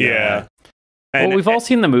we did that. Yeah. Well, we've all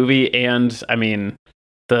seen the movie, and I mean,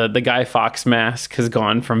 the Guy Fawkes mask has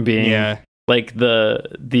gone from being like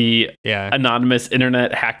the anonymous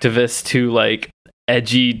internet hacktivist to like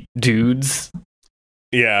edgy dudes.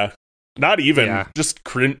 Yeah. Not even just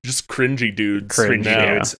cringy dudes.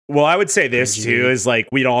 Dudes. Well, I would say this too is like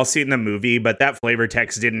we'd all seen the movie, but that flavor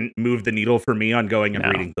text didn't move the needle for me on going and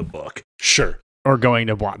reading the book. Sure. Or going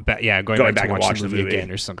back to watch the movie again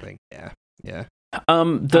or something. Yeah. The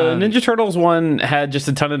Ninja Turtles one had just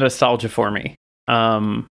a ton of nostalgia for me.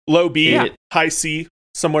 Low B, high C,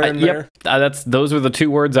 somewhere in there. Those were the 2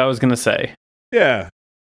 words I was gonna say. Yeah.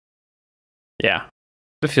 Yeah.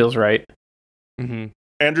 It feels right. Mm-hmm.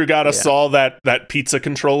 Andrew got us all that pizza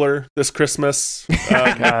controller this Christmas.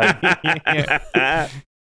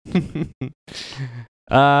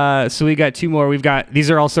 So we got 2 more.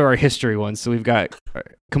 These are also our history ones. So we've got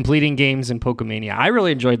completing games and Pokemania. I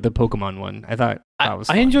really enjoyed the Pokemon one. I thought that was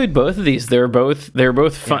fun. I enjoyed both of these. They're both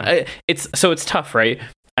fun. Yeah. It's tough, right?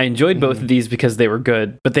 I enjoyed both of these because they were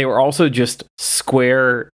good, but they were also just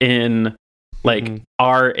square in like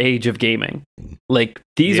our age of gaming. Like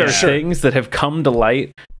these are things that have come to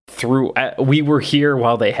light through we were here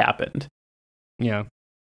while they happened. Yeah.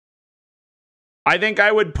 I think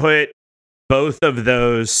I would put both of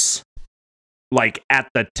those like at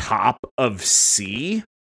the top of C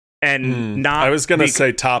and not. I was gonna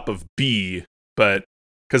say top of B, but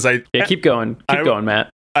because keep going,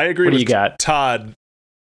 Matt. I agree. What with do you got? Todd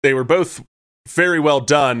they were both very well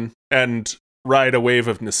done and ride a wave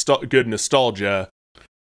of good nostalgia.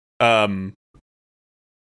 But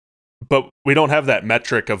we don't have that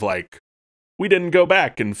metric of like, we didn't go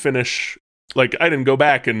back and finish. Like, I didn't go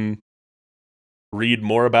back and read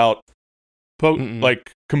more about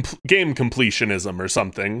game completionism or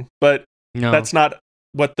something. But that's not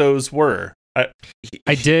what those were. I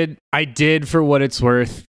did for what it's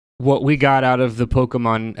worth. What we got out of the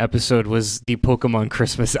Pokemon episode was the Pokemon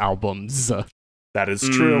Christmas albums. That is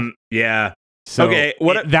true. Yeah. So okay,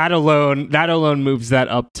 that alone moves that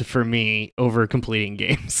up for me over completing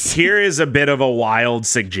games. Here is a bit of a wild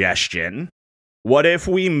suggestion. What if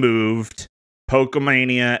we moved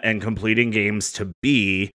Pokemania and completing games to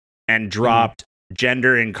B and dropped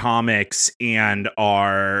gender in comics and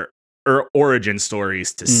our origin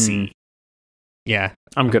stories to C? Yeah,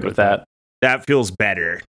 I'm good with that. That feels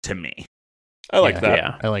better to me. I like that.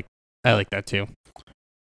 Yeah. I like that too.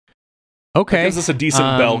 Okay. It gives us a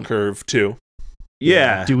decent bell curve too.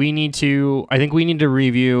 Yeah. Do we need to? I think we need to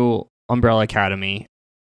review Umbrella Academy.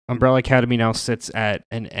 Umbrella Academy now sits at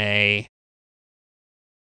an A.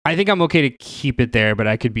 I think I'm okay to keep it there, but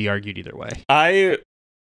I could be argued either way. I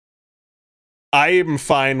am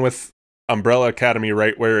fine with Umbrella Academy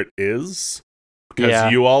right where it is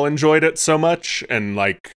because you all enjoyed it so much and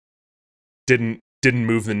like didn't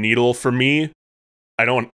move the needle for me. I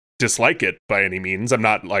don't dislike it by any means. I'm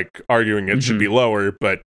not like arguing it should be lower,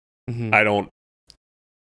 but I don't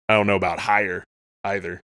know about higher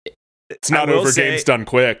either. It's not over Games Done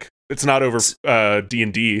Quick. It's not over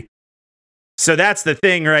D&D. So that's the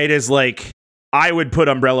thing, right? Is like I would put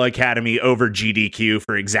Umbrella Academy over GDQ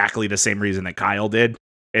for exactly the same reason that Kyle did.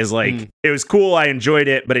 Is like it was cool, I enjoyed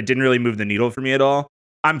it, but it didn't really move the needle for me at all.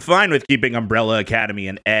 I'm fine with keeping Umbrella Academy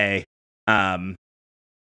in A,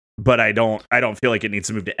 but I don't feel like it needs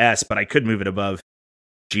to move to S. But I could move it above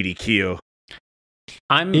GDQ.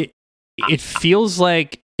 It feels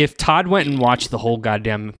like if Todd went and watched the whole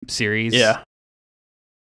goddamn series, yeah.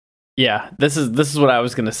 This is what I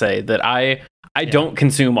was gonna say. That I don't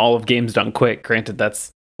consume all of Games Done Quick. Granted, that's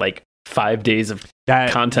like 5 days of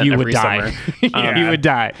content you every would die. summer. You would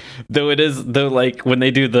die. Though like when they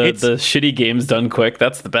do the shitty Games Done Quick,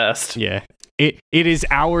 that's the best. Yeah. It is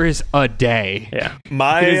hours a day. Yeah.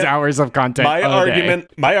 It is hours of content. My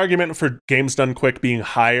argument for Games Done Quick being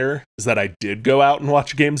higher is that I did go out and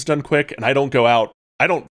watch Games Done Quick, and I don't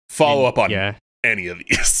follow up on any of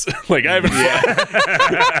these. Like I haven't.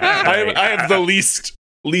 I have the least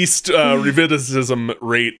revisitism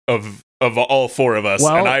rate of all four of us,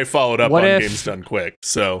 and I followed up on Games Done Quick.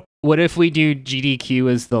 So what if we do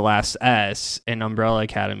GDQ as the last S and Umbrella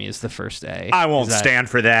Academy as the first A? I won't stand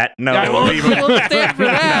for that. No, I won't stand for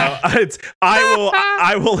that.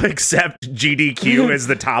 I will accept GDQ as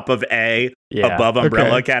the top of A above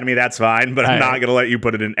Umbrella Academy. That's fine, but I'm not going to let you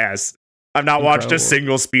put it in S. I've not watched a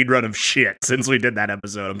single speedrun of shit since we did that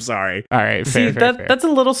episode. I'm sorry. All right, fair. That's a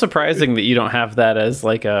little surprising that you don't have that as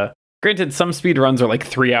like a... Granted, some speedruns are like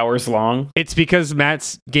 3 hours long. It's because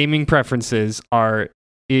Matt's gaming preferences are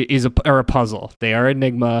a puzzle. They are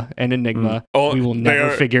enigma. We will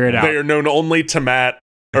never figure it out. They are known only to Matt,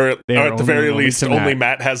 or at the very least, only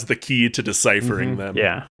Matt has the key to deciphering them.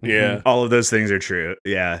 Yeah. All of those things are true.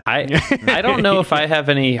 Yeah. I don't know if I have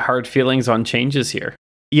any hard feelings on changes here.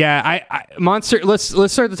 Yeah, Monster. Let's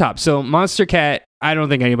start at the top. So Monster Cat. I don't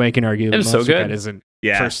think anybody can argue that Monster Cat isn't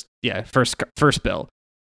first bill.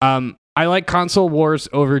 I like Console Wars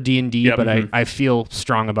over D&D, but I feel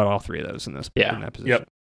strong about all three of those in that position.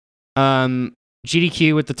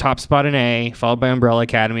 GDQ with the top spot in A, followed by Umbrella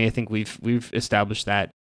Academy. I think we've established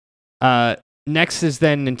that. Next is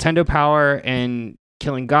then Nintendo Power and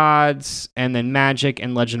Killing Gods, and then Magic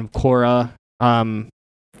and Legend of Korra. I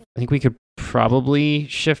think we could probably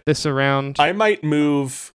shift this around. I might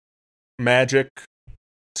move Magic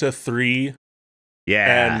to 3.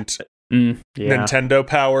 Yeah. And Nintendo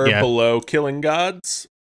Power below Killing Gods,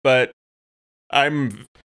 but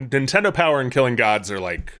Nintendo Power and Killing Gods are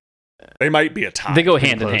like, they might be a tie. They go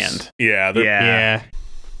hand in hand. Yeah.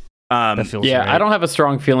 That feels right. I don't have a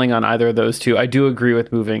strong feeling on either of those two. I do agree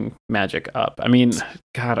with moving Magic up. I mean,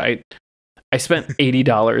 God, I spent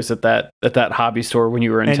 $80 at that hobby store when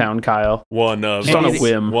you were in town, Kyle. On a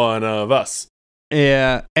whim. One of us.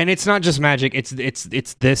 Yeah, and it's not just Magic. It's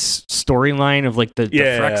this storyline of like the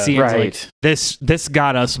Phyrexians. Right. Like, this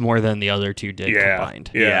got us more than the other two did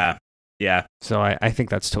combined. Yeah. So I think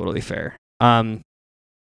that's totally fair. I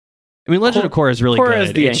mean, Legend of Korra is really good.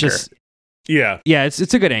 Is the it's anchor. just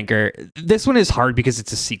it's a good anchor. This one is hard because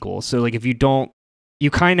it's a sequel. So like if you don't,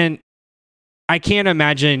 you kind of. I can't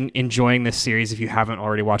imagine enjoying this series if you haven't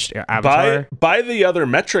already watched Avatar. By the other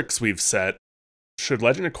metrics we've set, should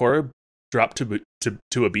Legend of Korra drop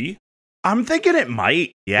to a B? I'm thinking it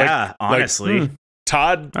might. Yeah, honestly.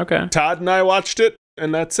 Todd and I watched it,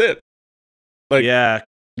 and that's it. Yeah.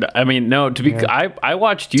 I mean, no, I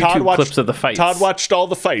watched YouTube clips of the fights. Todd watched all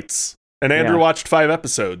the fights, and Andrew watched 5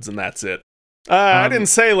 episodes, and that's it. I didn't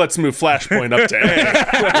say let's move Flashpoint up to A.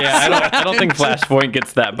 Yeah, I don't think Flashpoint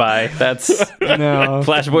gets that by. That's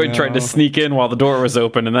Flashpoint tried to sneak in while the door was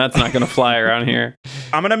open, and that's not going to fly around here.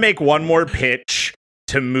 I'm going to make one more pitch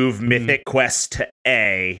to move Mythic Quest to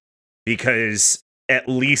A, because at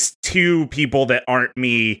least 2 people that aren't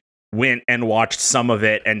me went and watched some of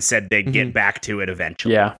it and said they'd get back to it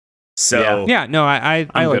eventually. Yeah. So I'm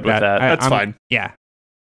like good with that. That's fine. Yeah.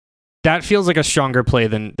 That feels like a stronger play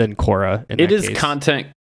than Korra. It is content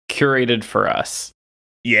curated for us.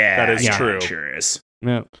 Yeah, that is true. It sure is.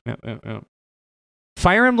 Yep.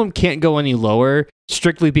 Fire Emblem can't go any lower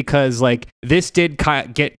strictly because this did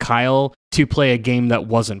get Kyle to play a game that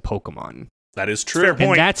wasn't Pokemon. That is true. Fair point.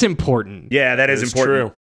 And that's important. Yeah, that is important.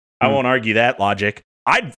 True. I won't argue that logic.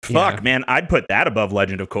 I'd put that above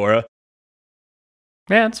Legend of Korra.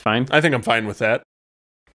 Yeah, it's fine. I think I'm fine with that.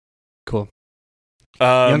 Cool.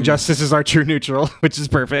 Young Justice is our true neutral, which is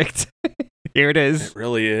perfect. Here it is. It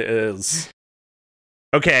really is.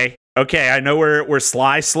 Okay. I know we're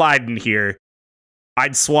sliding here.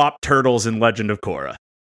 I'd swap Turtles in Legend of Korra.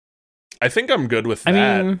 I think I'm good with that.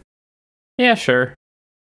 I mean, yeah, sure.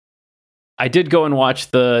 I did go and watch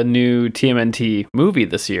the new TMNT movie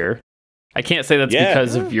this year. I can't say that's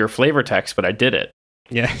because of your flavor text, but I did it.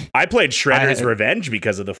 Yeah. I played Shredder's Revenge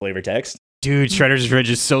because of the flavor text. Dude, Shredder's Revenge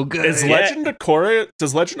is so good. Does Legend of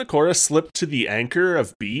Korra slip to the anchor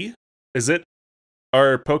of B? Is it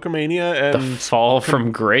our Pokemania and the fall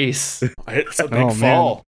from grace? It's a big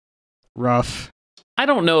fall. Man. Rough. I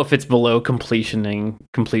don't know if it's below completion runs.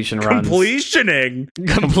 Completing.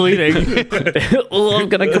 Oh, I'm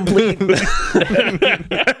gonna complete.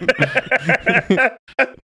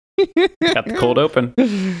 Got the cold open.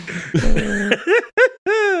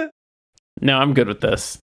 No, I'm good with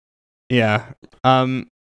this. Yeah.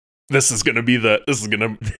 This is gonna be the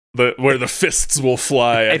where the fists will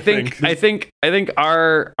fly. I think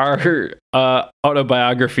our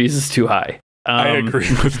autobiographies is too high. I agree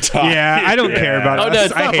with Todd. Yeah, I don't care about it. Oh no,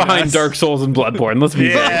 it's not behind Dark Souls and Bloodborne. Let's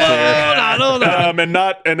be clear. Hold on.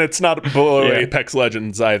 And it's not below Apex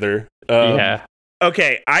Legends either.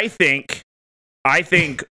 Okay, I think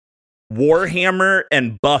Warhammer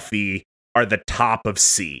and Buffy are the top of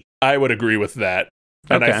C. I would agree with that.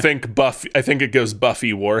 And I think it goes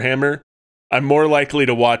Buffy Warhammer. I'm more likely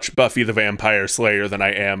to watch Buffy the Vampire Slayer than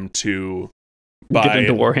I am to get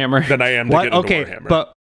into Warhammer. Than I am to get into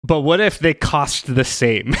Warhammer. But what if they cost the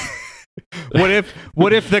same? What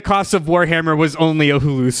if the cost of Warhammer was only a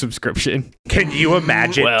Hulu subscription? Can you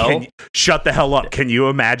imagine? Shut the hell up. Can you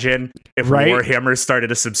imagine if Warhammer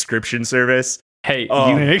started a subscription service? Hey,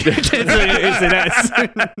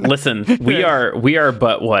 listen, we are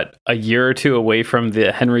but what, a year or two away from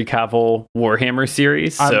the Henry Cavill Warhammer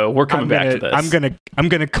series, so we're coming back to this. I'm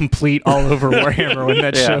gonna complete all over Warhammer when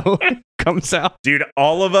that show comes out. Dude,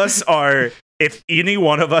 all of us are. If any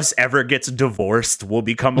one of us ever gets divorced, we'll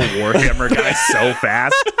become a Warhammer guy so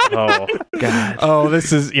fast. Oh god. Oh,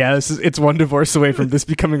 it's one divorce away from this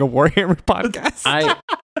becoming a Warhammer podcast.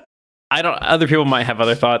 I don't. Other people might have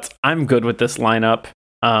other thoughts. I'm good with this lineup.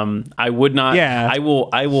 I would not. Yeah. I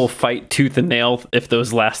will fight tooth and nail if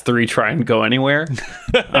those last 3 try and go anywhere.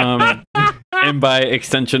 And by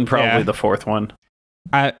extension, probably the 4th one.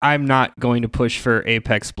 I'm not going to push for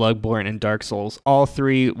Apex, Bloodborne, and Dark Souls. All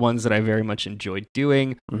 3 ones that I very much enjoyed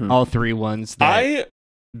doing. Mm-hmm. All 3 ones that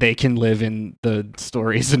they can live in the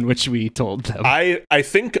stories in which we told them. I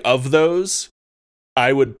think of those,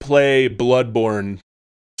 I would play Bloodborne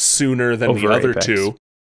sooner than the other Apex. 2.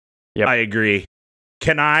 Yep. I agree.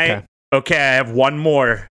 Can I? Okay, I have one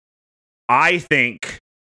more. I think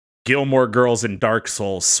Gilmore Girls and Dark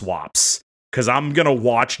Souls swaps. Because I'm going to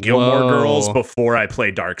watch Gilmore Girls before I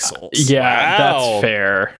play Dark Souls. That's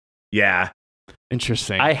fair. Yeah.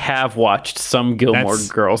 Interesting. I have watched some Gilmore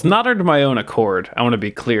Girls. Not under my own accord, I want to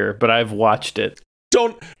be clear, but I've watched it.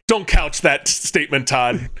 Don't couch that statement,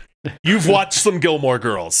 Todd. You've watched some Gilmore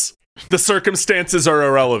Girls. The circumstances are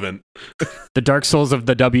irrelevant. The Dark Souls of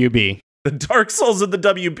the WB. The Dark Souls of the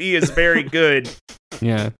WB is very good.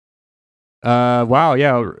 Yeah. Wow,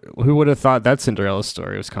 yeah. Who would have thought that Cinderella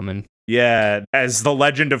story was coming? Yeah, as the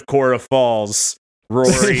Legend of Korra falls,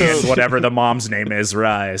 Rory and whatever the mom's name is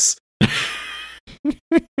rise.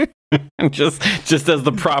 just as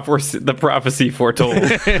the prophecy foretold.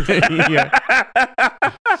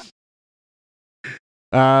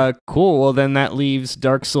 Cool. Well, then that leaves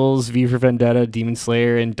Dark Souls, V for Vendetta, Demon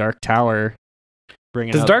Slayer, and Dark Tower.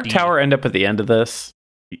 Does Dark Tower end up at the end of this?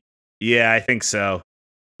 Yeah, I think so.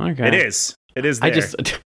 Okay. It is. It is there.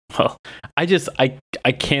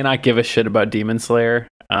 I cannot give a shit about Demon Slayer.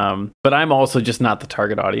 But I'm also just not the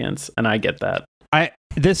target audience, and I get that.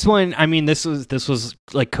 This was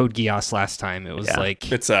like Code Geass last time. It was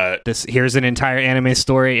like it's this. Here's an entire anime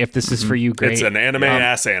story. If this is for you, great. It's an anime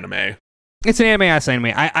ass anime. It's an anime ass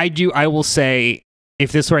anime. I will say,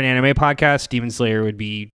 if this were an anime podcast, Demon Slayer would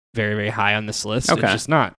be very, very high on this list. Okay. It's just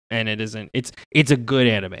not, and it isn't. It's a good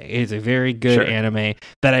anime. It's a very good anime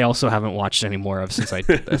that I also haven't watched any more of since I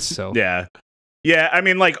did this. So Yeah, I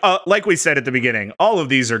mean, like we said at the beginning, all of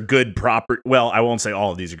these are good Well, I won't say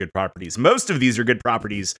all of these are good properties. Most of these are good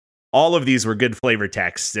properties. All of these were good flavor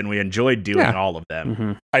texts, and we enjoyed doing all of them.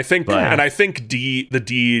 Mm-hmm. I think, and I think the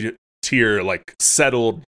D tier like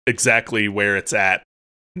settled exactly where it's at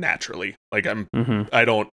naturally. Like I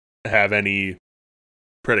don't have any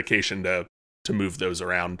predication to move those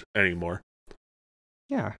around anymore.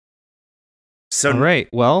 Yeah. So all right.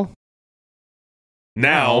 Well,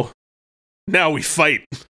 now we fight.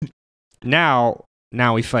 Now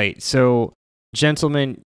we fight. So,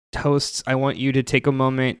 gentlemen, hosts, I want you to take a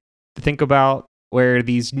moment to think about where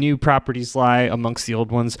these new properties lie amongst the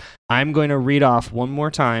old ones. I'm going to read off one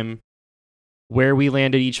more time where we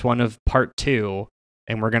landed each one of part 2,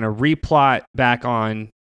 and we're going to replot back on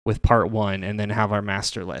with part 1 and then have our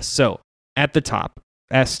master list. So, at the top,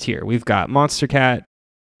 S tier, we've got Monster Cat,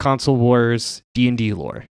 Console Wars, D&D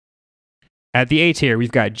lore. At the A tier,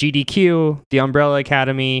 we've got GDQ, The Umbrella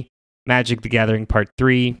Academy, Magic the Gathering Part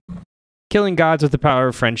 3, Killing Gods with the Power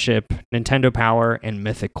of Friendship, Nintendo Power, and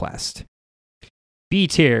Mythic Quest. B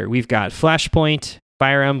tier, we've got Flashpoint,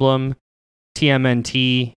 Fire Emblem,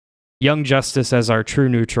 TMNT, Young Justice as our true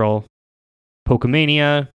neutral,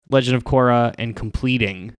 Pokemania, Legend of Korra, and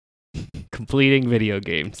completing video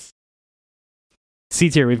games. C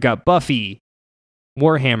tier, we've got Buffy,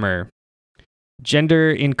 Warhammer, Gender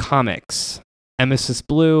in Comics, Emesis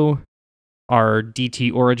Blue, our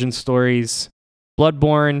DT origin stories,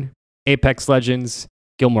 Bloodborne, Apex Legends,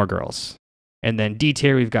 Gilmore Girls. And then D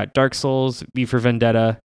tier, we've got Dark Souls, V for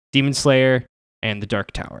Vendetta, Demon Slayer, and The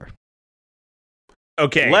Dark Tower.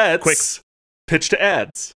 Okay, let's pitch to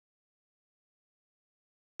ads.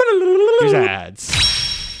 Here's ads.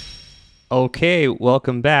 Okay,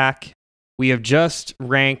 welcome back. We have just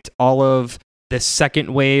ranked all of the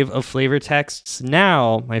second wave of flavor texts.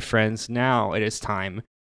 Now, my friends, it is time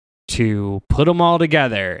to put them all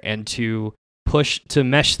together and to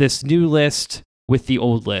mesh this new list with the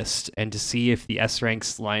old list and to see if the S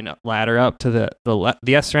ranks ladder up to the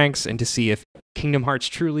S ranks and to see if Kingdom Hearts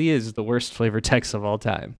truly is the worst flavor text of all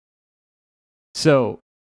time. So,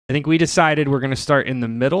 I think we decided we're going to start in the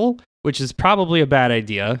middle, which is probably a bad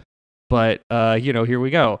idea, but here we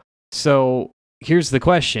go. So, here's the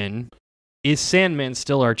question. Is Sandman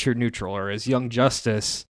still our true neutral, or is Young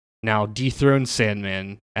Justice now dethroned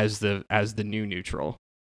Sandman as the new neutral?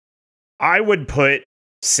 I would put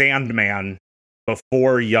Sandman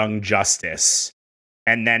before Young Justice,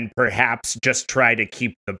 and then perhaps just try to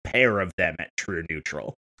keep the pair of them at true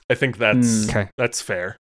neutral. I think that's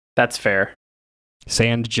fair. That's fair.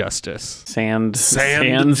 Sand Justice. Sands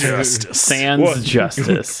Justice. Sands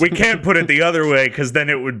Justice. We can't put it the other way because then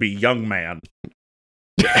it would be Young Man.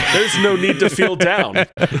 There's no need to feel down.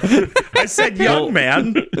 I said young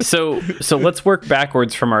man. So let's work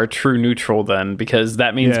backwards from our true neutral then, because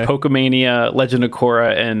that means Pokemania, Legend of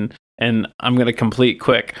Korra, and I'm gonna complete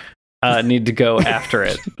quick. Need to go after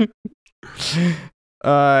it.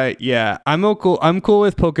 I'm cool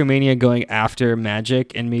with Pokemania going after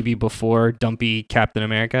Magic and maybe before dumpy Captain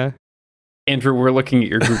America. Andrew, we're looking at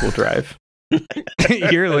your Google Drive.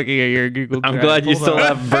 You're looking at your Google Drive. I'm glad you still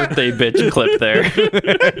have birthday bitch clip there.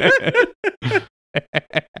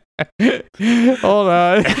 Hold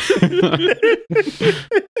on.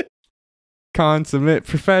 Consummate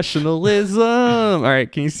professionalism. All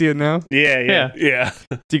right, can you see it now? Yeah.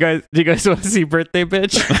 Do you guys want to see birthday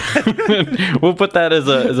bitch? We'll put that as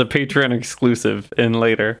a Patreon exclusive in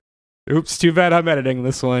later. Oops, too bad I'm editing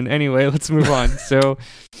this one. Anyway, let's move on. So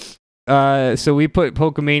we put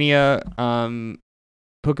Pokemania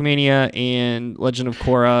and Legend of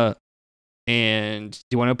Korra, and do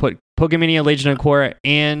you want to put Pokemania, Legend of Korra,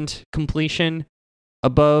 and completion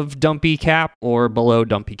above Dumpy Cap or below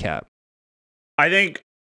Dumpy Cap? I think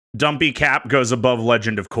Dumpy Cap goes above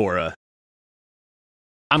Legend of Korra.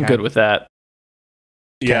 I'm good with that.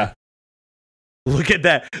 Yeah. Look at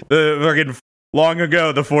that. The fucking long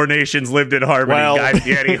ago, the four nations lived in harmony. Well, Guy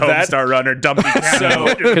Fieri, Homestar Runner, Dumpy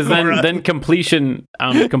Cat. Because then completion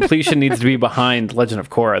needs to be behind Legend of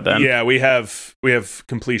Korra. Then Yeah, we have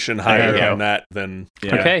completion higher you go. on that than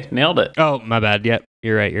okay, nailed it. Oh, my bad. Yep,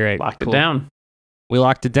 you're right. Locked Cool. it down. We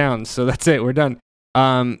locked it down, so that's it. We're done.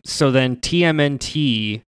 So then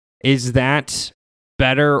TMNT, is that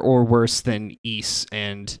better or worse than Ys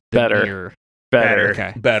and the Better. Nier? Better.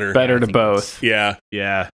 Okay. better. Better I to think both. Yeah,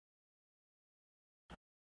 Yeah.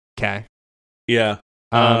 Okay. yeah.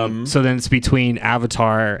 So then it's between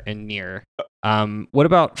Avatar and Nier. What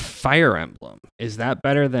about Fire Emblem? Is that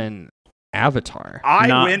better than Avatar? I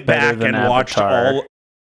Not went better back than and watched Avatar. all.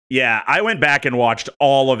 Yeah, I went back and watched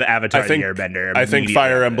all of Avatar: I think- The Airbender. I think immediately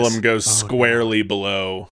Fire after this. Emblem goes Oh, squarely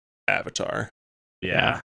below Avatar.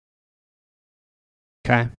 Yeah.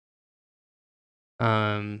 Okay.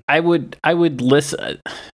 I would listen.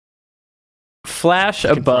 Flash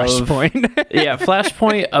above. Flashpoint. Yeah,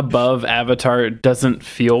 Flashpoint above Avatar doesn't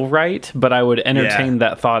feel right, but I would entertain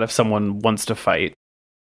that thought if someone wants to fight.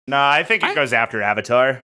 No, I think it goes after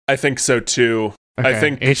Avatar. I think so too. I Okay.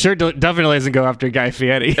 think it sure definitely doesn't go after Guy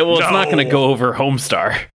Fieri. Well, it's not going to No. go over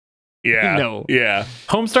Homestar. yeah. No. Yeah.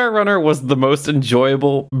 Homestar Runner was the most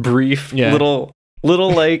enjoyable, brief, Yeah. little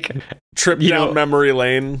like Trip You down know- memory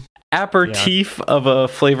lane. aperitif of a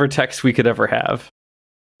flavor text we could ever have.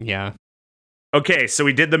 Yeah. Okay, so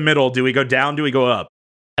we did the middle. Do we go down? Do we go up?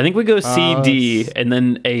 I think we go C, D, s- and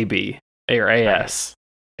then AB or AS.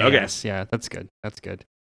 Okay. Yes, yeah, that's good. That's good.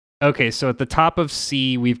 Okay, so at the top of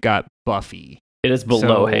C, we've got Buffy. It is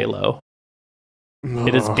below So- Halo.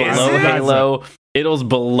 It is Oh, below it? Halo. It is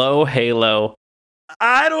below Halo.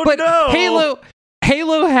 I don't But know.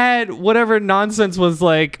 Halo had whatever nonsense was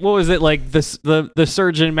like. What was it like? The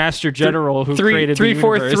Surgeon Master General who created the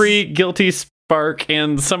universe. 343 Guilty Spark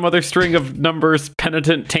and some other string of numbers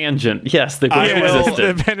penitent tangent. Yes, they both I will-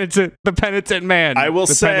 existed. the penitent man. I will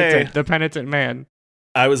say- the penitent man.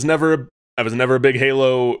 I was never a big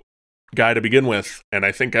Halo guy to begin with, and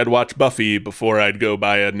I think I'd watch Buffy before I'd go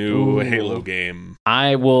buy a new Ooh. Halo game.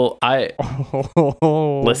 I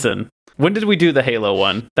listen. When did we do the Halo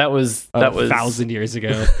one? That was 1,000 years ago.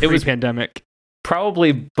 It was- pre-pandemic.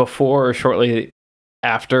 probably before or shortly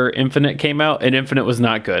after Infinite came out, and Infinite was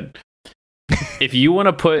not good. If you want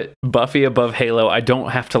to put Buffy above Halo, I don't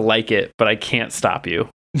have to like it, but I can't stop you.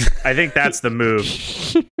 I think that's the move.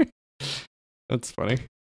 That's funny.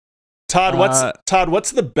 Todd,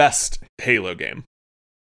 what's the best Halo game?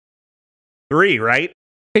 3, right?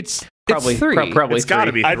 It's Probably three. Probably It's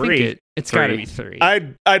gotta three. be I think 3. It's got to Three. be 3.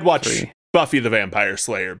 I'd watch 3. Buffy the Vampire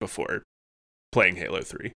Slayer before playing Halo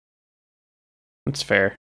 3. That's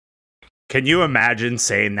fair. Can you imagine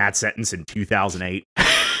saying that sentence in 2008?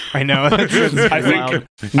 I know. I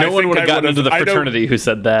think No one would have gotten would've- into the I know- fraternity who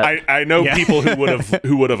said that. I know Yeah. people who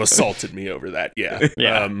would have assaulted me over that. Yeah.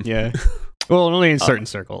 Yeah. yeah. Well, only in certain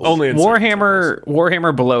circles. Only in certain circles.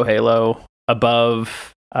 Warhammer below Halo,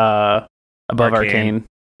 above Arcane.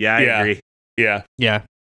 Yeah, I Yeah. agree. Yeah. Yeah.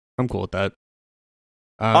 I'm cool with that.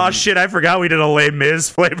 Oh shit, I forgot we did a Les Mis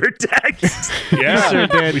flavored text. Yeah. sure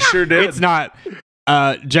did. We sure did. It's not.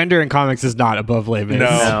 Gender in comics is not above Les Mis.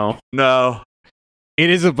 No. No. It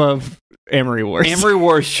is above Amory Wars. Amory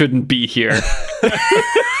Wars shouldn't be here.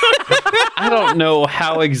 I don't know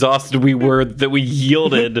how exhausted we were that we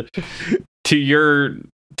yielded to your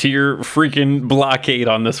freaking blockade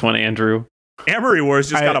on this one, Andrew. Amory Wars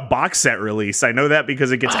just got a box set release. I know that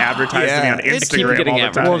because it gets advertised to me on yeah. It keeps Instagram getting all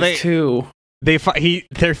the time. Well, they- too.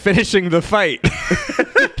 They're finishing the fight.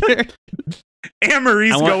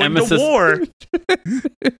 Amory's I want going Emesis- to war.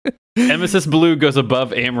 Emesis Blue goes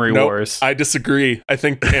above Amory Nope, Wars. I disagree. I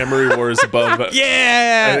think Amory Wars above.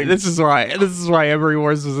 Yeah, I think- this is why Amory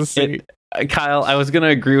Wars was a city. Kyle, I was gonna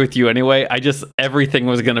agree with you anyway. Everything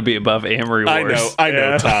was gonna be above Amory Wars. I know,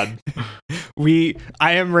 Yeah. Todd.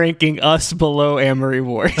 I am ranking us below Amory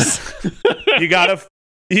Wars. You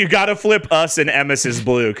gotta flip us and Emesis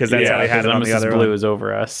Blue because that's how they had it on the Emesis other Blue one. is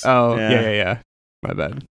over us. Oh Yeah. yeah. My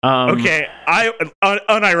bad. Okay, I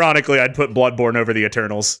unironically I'd put Bloodborne over the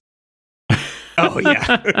Eternals. Oh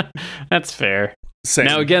yeah. That's fair. Same.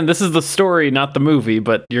 Now again, this is the story, not the movie,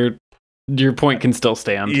 but your point can still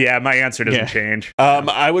stand. Yeah, my answer doesn't Yeah. change.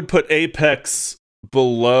 I would put Apex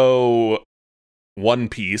below One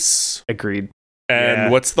Piece. Agreed. And Yeah.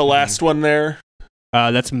 what's the last one there?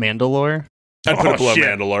 That's Mandalore. I'd put Oh, it below shit.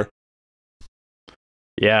 Mandalore.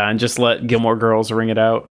 Yeah, and just let Gilmore Girls ring it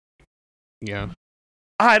out. Yeah.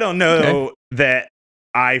 I don't know that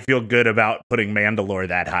I feel good about putting Mandalore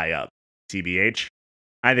that high up. TBH.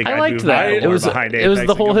 I think I I'd liked move that. it was behind it was Apex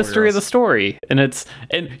the and whole Gilmore history of the Girls. story,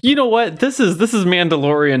 and you know what? This is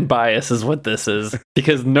Mandalorian bias, is what this is,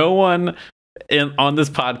 because no one on this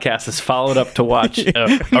podcast has followed up to watch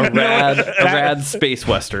a rad space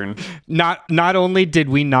western. Not only did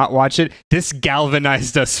we not watch it, this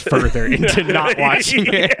galvanized us further into not watching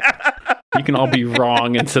it. You can all be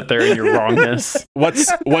wrong and sit there in your wrongness.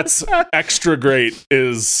 What's extra great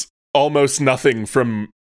is almost nothing from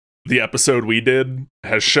the episode we did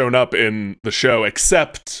has shown up in the show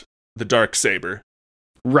except the Darksaber.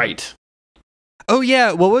 Right. Oh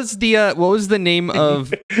yeah, what was the name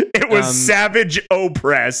of It was Savage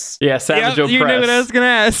Opress. Yeah, Savage Opress. You knew what I was gonna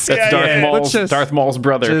ask. That's Yeah, Darth Maul's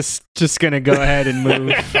brother. Just gonna go ahead and move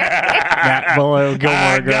that below Gilmore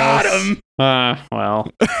I Girls. got him.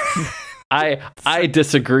 Well, I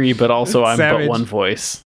disagree, but also I'm Savage. but one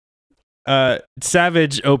voice.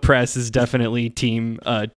 Savage Opress is definitely team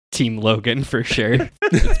Logan for sure.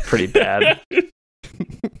 It's pretty bad.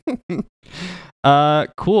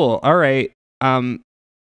 Cool. All right.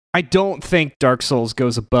 I don't think Dark Souls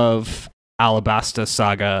goes above Alabasta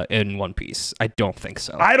Saga in One Piece. I don't think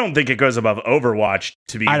so. I don't think it goes above Overwatch,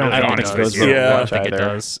 to be I don't really think honest it with goes you. above Yeah. I don't think it either.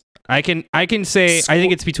 does. I can say I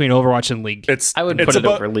think it's between Overwatch and League. I would put it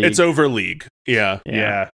over League. It's over League. Yeah.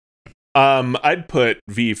 Yeah. I'd put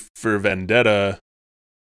V for Vendetta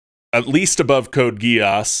at least above Code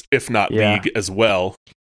Geass, if not Yeah. League as well.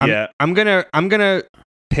 I'm gonna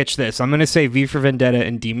pitch this. I'm gonna say V for Vendetta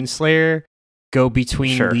and Demon Slayer go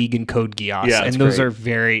between Sure. League and Code Geass, Yeah, and that's those great. are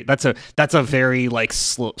very. That's a very like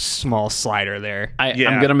small slider there. I'm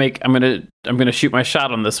Yeah. gonna shoot my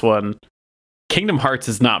shot on this one. Kingdom Hearts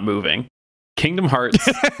is not moving. Kingdom Hearts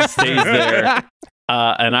stays there,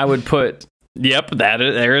 and I would put. Yep,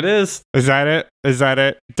 there it is. Is that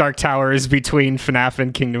it? Dark Tower is between FNAF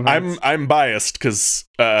and Kingdom Hearts. I'm biased because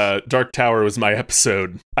Dark Tower was my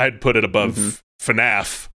episode. I'd put it above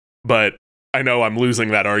FNAF, but I know I'm losing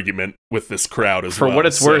that argument with this crowd as For well. what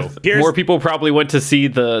it's so- worth, more people probably went to see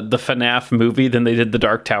the FNAF movie than they did the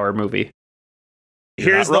Dark Tower movie.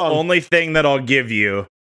 You're Here's not the wrong. only thing that I'll give you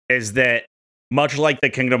is that much like the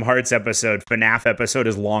Kingdom Hearts episode, FNAF episode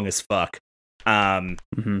is long as fuck.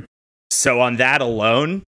 Mhm. So on that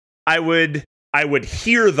alone, I would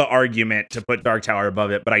hear the argument to put Dark Tower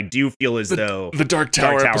above it, but I do feel as though The Dark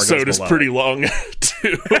Tower, Tower goes episode is below pretty it. long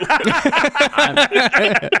too.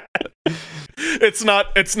 It's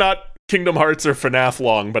not Kingdom Hearts or FNAF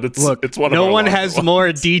long, but it's Look, it's one of no our one longer has ones.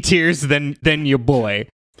 more D tiers than your boy.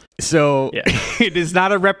 So Yeah. it is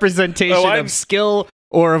not a representation Oh, I'm- of skill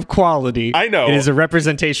or of quality. I know. It is a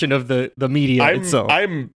representation of the media I'm itself.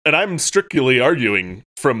 I'm strictly arguing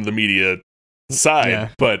from the media side, Yeah.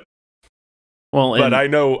 but Well, and I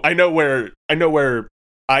know where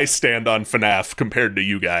I stand on FNAF compared to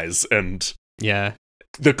you guys, and yeah.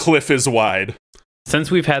 the cliff is wide.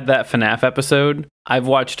 since we've had that FNAF episode, I've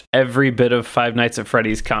watched every bit of Five Nights at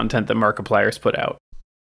Freddy's content that Markiplier's put out.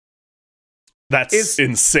 That's Is-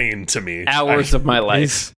 insane to me. Hours of my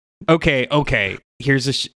life. Okay.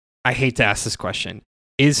 Here's I hate to ask this question.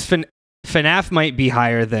 Is FNAF might be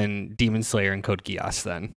higher than Demon Slayer and Code Geass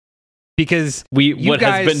then? Because What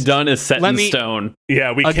guys- has been done is set let in me- stone.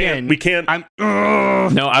 Yeah, we Again, can't. I'm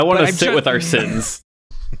No, I want But to I'm sit just- with our sins.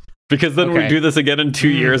 Because then we Okay. do this again in 2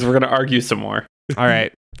 years, we're going to argue some more. All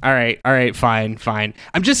right, fine.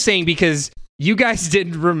 I'm just saying because you guys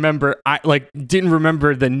didn't remember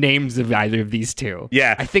the names of either of these two.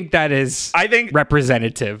 yeah, I think that is I think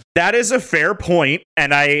representative. that is a fair point,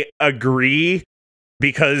 and I agree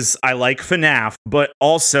because I like FNAF, but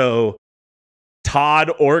also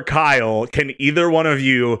Todd or Kyle, can either one of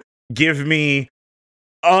you give me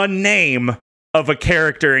a name of a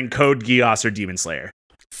character in Code Geass or Demon Slayer?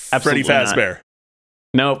 Freddy Absolutely not. Fazbear.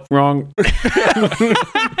 Nope, wrong.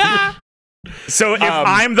 So if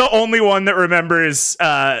I'm the only one that remembers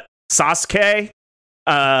Sasuke,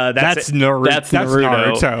 that's it. Naruto. That's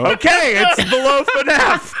Naruto. Okay, it's below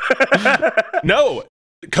FNAF. No,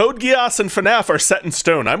 Code Geass and FNAF are set in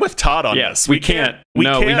stone. I'm with Todd on Yes, this. we can't. We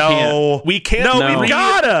No, we can't. No. We can't. No, No. we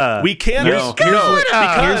gotta. We can't. No.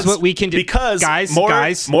 Here's what we can do. Because guys, more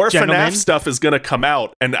gentlemen, FNAF stuff is going to come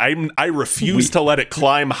out, and I refuse to let it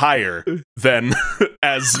climb higher than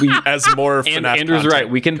as more And FNAF Andrew's content right.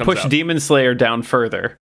 We can comes push out. Demon Slayer down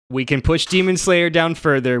further. We can push Demon Slayer down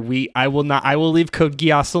further. I will leave Code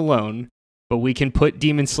Geass alone, but we can put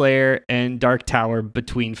Demon Slayer and Dark Tower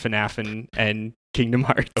between FNAF and Kingdom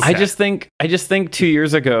Hearts. I just think 2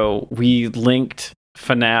 years ago we linked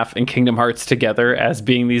FNAF and Kingdom Hearts together as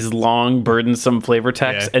being these long, burdensome flavor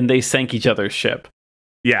texts, Yeah. and they sank each other's ship.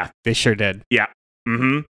 Yeah. They sure did.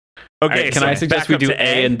 Mm-hmm. Okay, can I suggest we do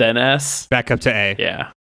A and then S? Back up to A.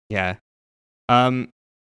 Yeah. Yeah.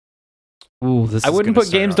 Ooh, I wouldn't put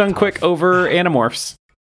Games Done Quick over Animorphs.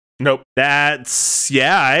 Nope.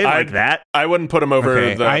 I like that. I wouldn't put him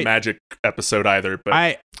over the I- Magic episode either. But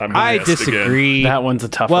I biased disagree. That one's a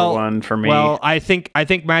tougher one for me. Well, I think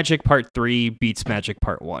Magic Part 3 beats Magic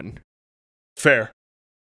Part 1. Fair.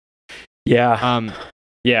 Yeah.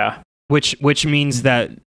 Yeah. Which means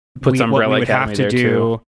that Puts what Umbrella we would have Academy to there, do.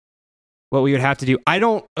 too. What we would have to do. I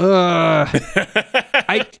don't.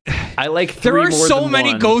 I like There three are more so than many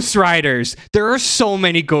one. Ghost Riders. There are so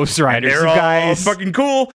many Ghost Riders, They're you all guys. fucking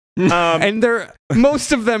cool. And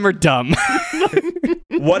most of them are dumb.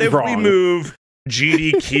 What if we Wrong. move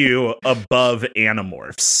GDQ above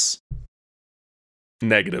Animorphs?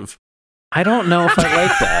 Negative. I don't know if I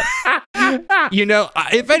like that. You know,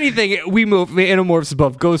 if anything, we move the Animorphs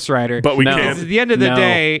above Ghost Rider. But we No. can't. At the end of the No.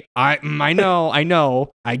 day, I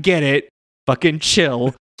know, I get it. Fucking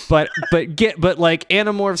chill. But like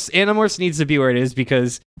Animorphs needs to be where it is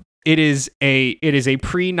because it is a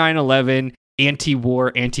pre 9/11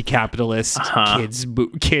 anti-war, anti-capitalist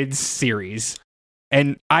kids series.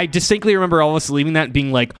 And I distinctly remember all of us leaving that and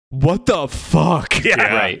being like, "What the fuck?"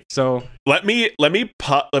 Yeah. Right. So Let me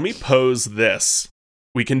pose this.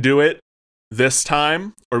 We can do it this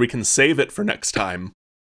time, or we can save it for next time.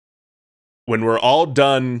 When we're all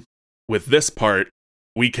done with this part,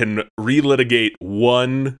 we can relitigate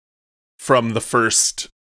one from the first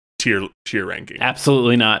tier ranking.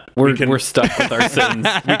 Absolutely not. We're stuck with our sins.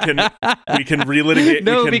 We can relitigate.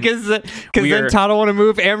 no, we can, because we then are- Todd will want to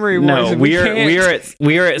move Amory Wars. No, and we can't.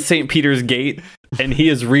 are at St. Peter's Gate, and he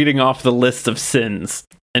is reading off the list of sins,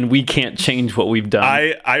 and we can't change what we've done.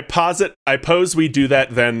 I pose we do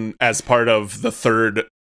that then as part of the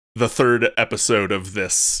third episode of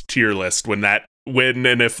this tier list when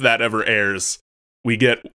and if that ever airs, we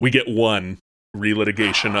get one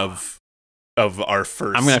relitigation of our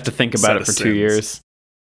first. I'm gonna have to think about it for 2 years.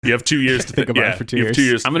 You have 2 years to Think about it for 2 you have years. 2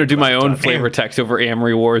 years. I'm gonna do my own flavor text over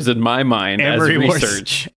Amory Wars in my mind Amory as Wars.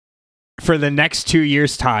 research. For the next 2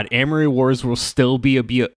 years, Todd, Amory Wars will still be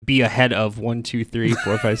ahead of 1, 2, 3,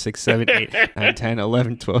 4, 5, 6, 7, 8, 9, 10,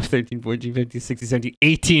 11, 12, 13, 14, 15, 16, 17,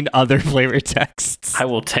 18 other flavor texts. I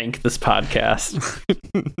will tank this podcast.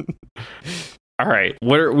 All right,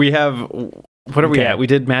 what are we at? We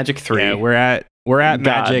did Magic 3. Yeah, we're at God.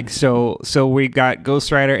 Magic. So we got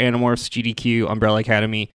Ghost Rider, Animorphs, GDQ, Umbrella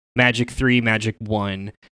Academy, Magic 3, Magic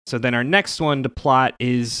 1. So then our next one to plot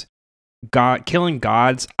is Killing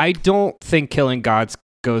Gods. I don't think Killing Gods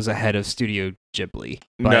goes ahead of Studio Ghibli.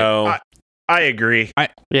 But No, I agree.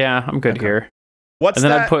 Yeah, I'm good Okay. here. What's And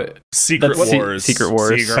then that? I'd put Secret that's Wars. Secret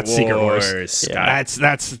Wars. That's Secret Wars. Yeah.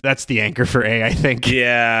 that's the anchor for A, I think.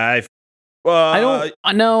 Yeah. I don't.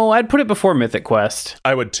 No, I'd put it before Mythic Quest.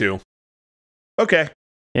 I would too. Okay.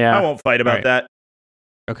 Yeah. I won't fight about Right. that.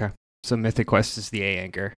 Okay. So Mythic Quest is the A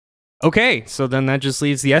anchor. Okay, so then that just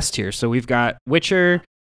leaves the S tier. So we've got Witcher,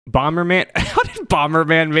 Bomberman. How did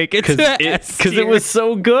Bomberman make it to the S Because tier? it was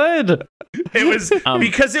so good. It was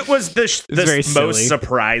because it was the very most silly.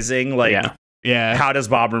 surprising. Like, Yeah. Yeah. how does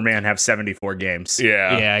Bomberman have 74 games?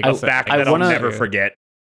 Yeah. Yeah, I I- guess Back I that I'll wanna- never forget.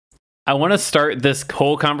 I want to start this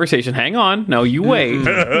whole conversation. Hang on. No, you wait.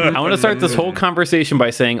 I want to start this whole conversation by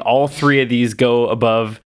saying all three of these go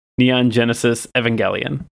above Neon Genesis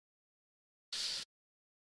Evangelion.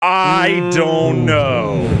 I don't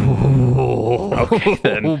know. Okay,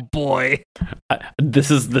 then. Oh boy. This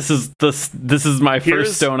is my Here's-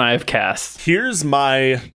 first stone I have cast. Here's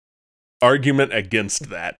my argument against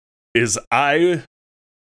that is I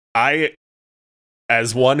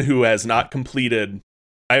as one who has not completed,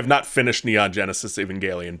 I have not finished Neon Genesis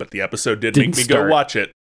Evangelion, but the episode did Didn't make me go start. watch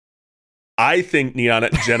it. I think Neon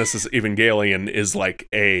Genesis Evangelion is like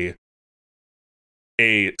a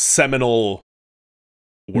seminal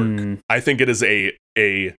work. Mm. I think it is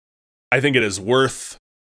I think it is worth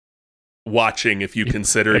watching if you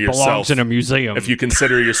consider It belongs yourself in a museum. if you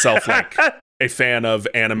consider yourself like a fan of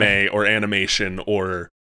anime or animation or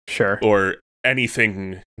Sure.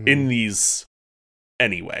 anything in these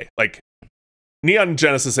anyway. Like Neon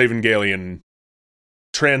Genesis Evangelion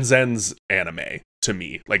transcends anime to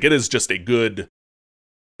me. Like it is just a good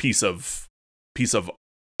piece of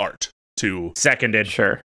art to Seconded.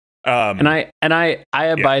 Sure. And I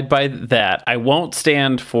abide by that. I won't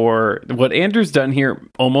stand for what Andrew's done here.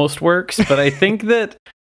 Almost works, but I think that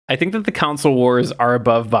the console wars are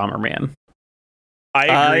above Bomberman. I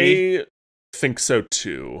agree. I think so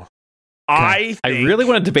too. I really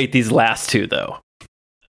want to debate these last two though.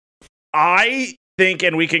 I think,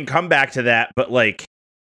 and we can come back to that, but like,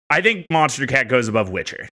 I think Monster Cat goes above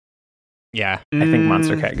Witcher. Yeah, I think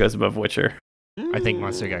Monster Cat goes above Witcher. I think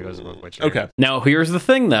Monster Cat goes above Witcher. Okay. Now, here's the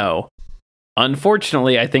thing, though.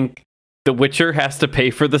 Unfortunately, I think The Witcher has to pay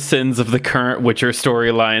for the sins of the current Witcher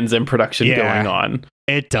storylines and production going on.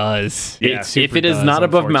 It does. If it is not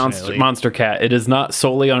above Monster Cat, it is not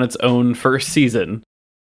solely on its own first season.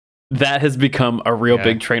 That has become a real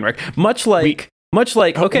big train wreck. Much like,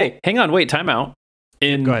 hang on, wait, time out. Go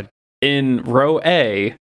ahead. In row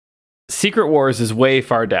A, Secret Wars is way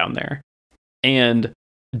far down there. And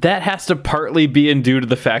that has to partly be due to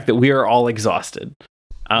the fact that we are all exhausted.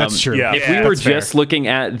 That's true. If we were just looking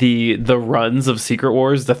at the runs of Secret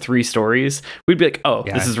Wars, the 3 stories, we'd be like, oh,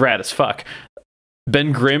 this is rad as fuck.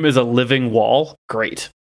 Ben Grimm is a living wall. Great.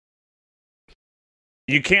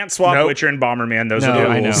 You can't swap Witcher and Bomberman. Those are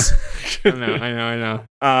the rules. I know.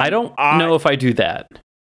 I don't know if I do that.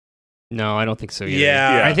 No, I don't think so either.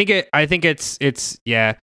 Yeah. I think it's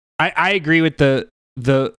I agree with the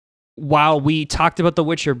while we talked about the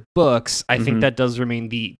Witcher books, I think that does remain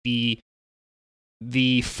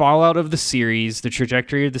the fallout of the series, the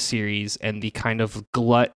trajectory of the series, and the kind of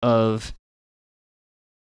glut of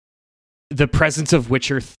the presence of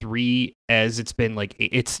Witcher 3 as it's been like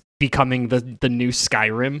it's becoming the new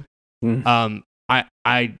Skyrim.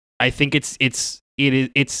 I think it's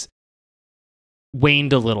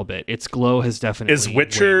waned a little bit. Its glow has definitely Is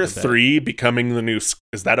Witcher 3 becoming the new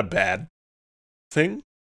is that a bad thing?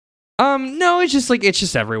 No, it's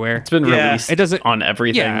just everywhere. It's been released. It doesn't on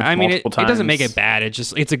everything. Yeah, I mean, it times. doesn't make it bad.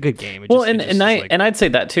 It's a good game. I'd say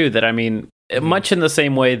that too. That I mean, much in the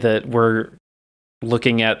same way that we're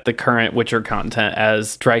looking at the current Witcher content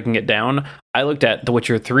as dragging it down, I looked at The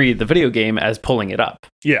Witcher 3, the video game, as pulling it up.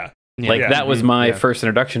 Yeah, that was my first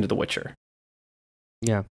introduction to The Witcher.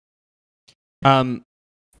 Yeah.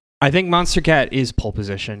 I think Monster Cat is pole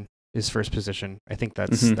position, is first position. I think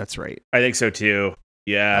that's right. I think so too.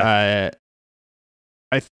 Yeah.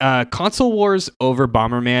 Console Wars over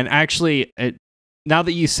Bomberman. Actually, now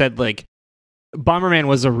that you said like Bomberman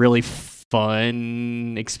was a really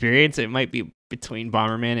fun experience, it might be between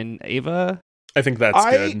Bomberman and Ava. I think that's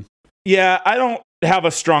good. Yeah, I don't have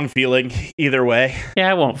a strong feeling either way. Yeah,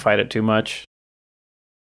 I won't fight it too much.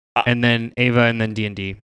 And then Ava, and then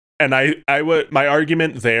D&D. And I would, my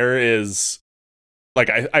argument there is, like,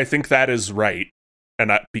 I think that is right,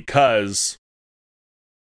 and because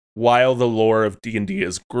while the lore of D&D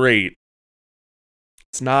is great,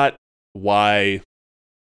 it's not why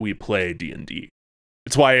we play D&D.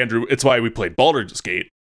 It's why we played Baldur's Gate,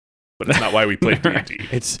 but it's not why we played D&D.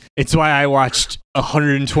 It's why I watched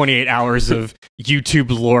 128 hours of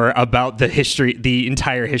YouTube lore about the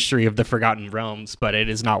entire history of the Forgotten Realms, but it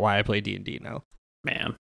is not why I play D&D now.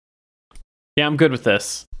 Man. Yeah, I'm good with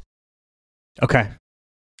this. Okay.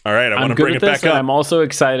 All right, I want to bring it back up. I'm also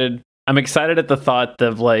excited. I'm excited at the thought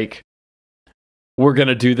of like we're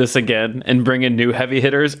gonna do this again and bring in new heavy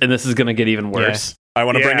hitters, and this is gonna get even worse. I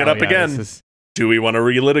want to bring it up again. Do we want to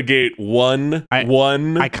relitigate one I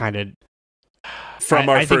kind of from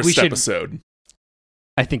our first episode?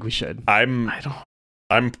 I think we should. I want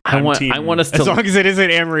us to, as long as it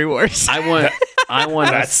isn't Amory Wars. I want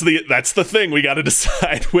that's the thing. We got to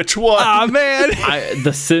decide which one. Oh man,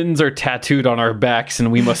 the sins are tattooed on our backs,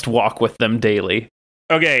 and we must walk with them daily.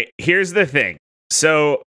 Okay, here's the thing.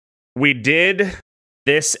 So we did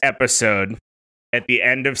this episode at the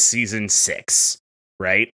end of season 6,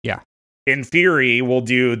 right? Yeah. In theory, we'll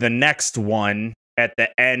do the next one at the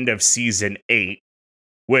end of season 8,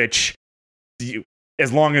 which,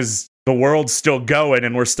 as long as the world's still going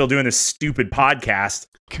and we're still doing this stupid podcast,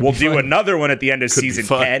 we'll do another one at the end of season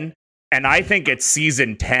 10. And I think at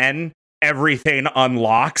season 10, everything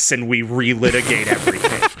unlocks and we relitigate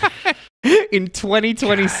everything. In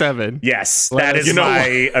 2027. Yes, that is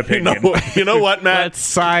my opinion. You know what, Matt? Let's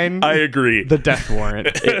sign I agree. the death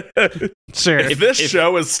warrant. Sure. If this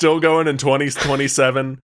show is still going in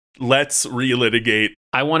 2027, let's relitigate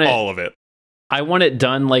all of it. I want it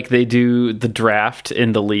done like they do the draft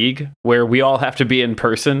in the league, where we all have to be in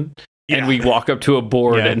person and we walk up to a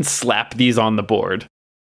board and slap these on the board.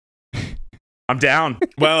 I'm down.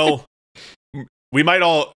 Well,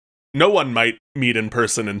 no one might meet in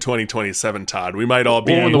person in 2027, Todd. We might all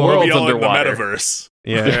be in the world's underwater. In the metaverse.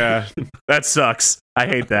 Yeah. That sucks. I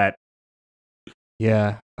hate that.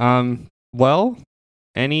 Yeah. Well,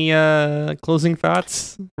 any closing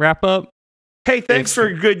thoughts? Wrap up? Hey, thanks for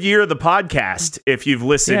a good year of the podcast. If you've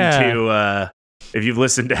listened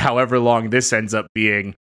to however long this ends up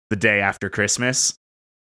being the day after Christmas.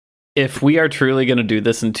 If we are truly going to do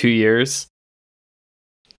this in 2 years,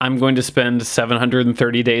 I'm going to spend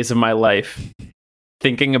 730 days of my life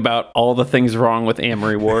thinking about all the things wrong with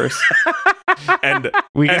Amory Wars. and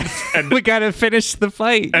we gotta finish the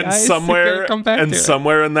fight. And guys. somewhere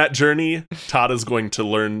somewhere in that journey, Todd is going to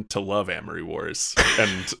learn to love Amory Wars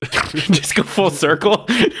and just go full circle.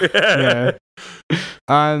 Yeah.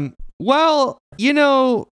 Well,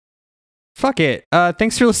 fuck it.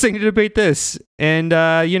 Thanks for listening to Debate This. And,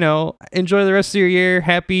 enjoy the rest of your year.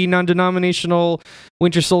 Happy non-denominational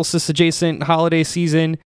winter solstice adjacent holiday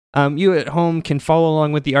season. You at home can follow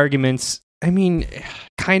along with the arguments. I mean,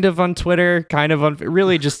 kind of on Twitter,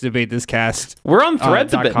 really just Debate This cast. We're on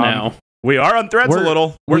Threads a bit now. We are on Threads a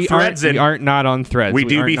little. We're threads. We aren't not on Threads. We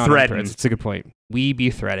do be threading. It's a good point. We be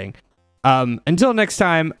threading. Until next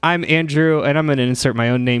time, I'm Andrew, and I'm going to insert my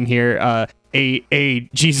own name here. A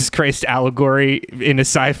Jesus Christ allegory in a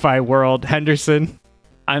sci-fi world. Henderson.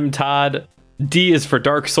 I'm Todd. D is for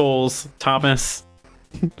Dark Souls. Thomas.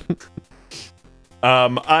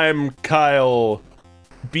 I'm Kyle.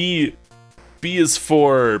 B is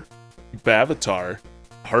for Bavatar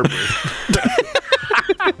Harbor.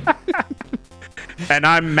 And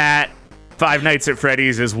I'm Matt. Five Nights at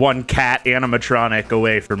Freddy's is one cat animatronic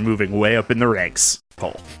away from moving way up in the ranks.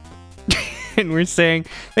 Hole. And we're saying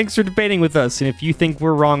thanks for debating with us. And if you think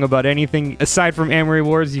we're wrong about anything aside from Amory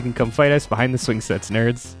Wars, you can come fight us behind the swing sets,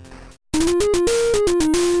 nerds.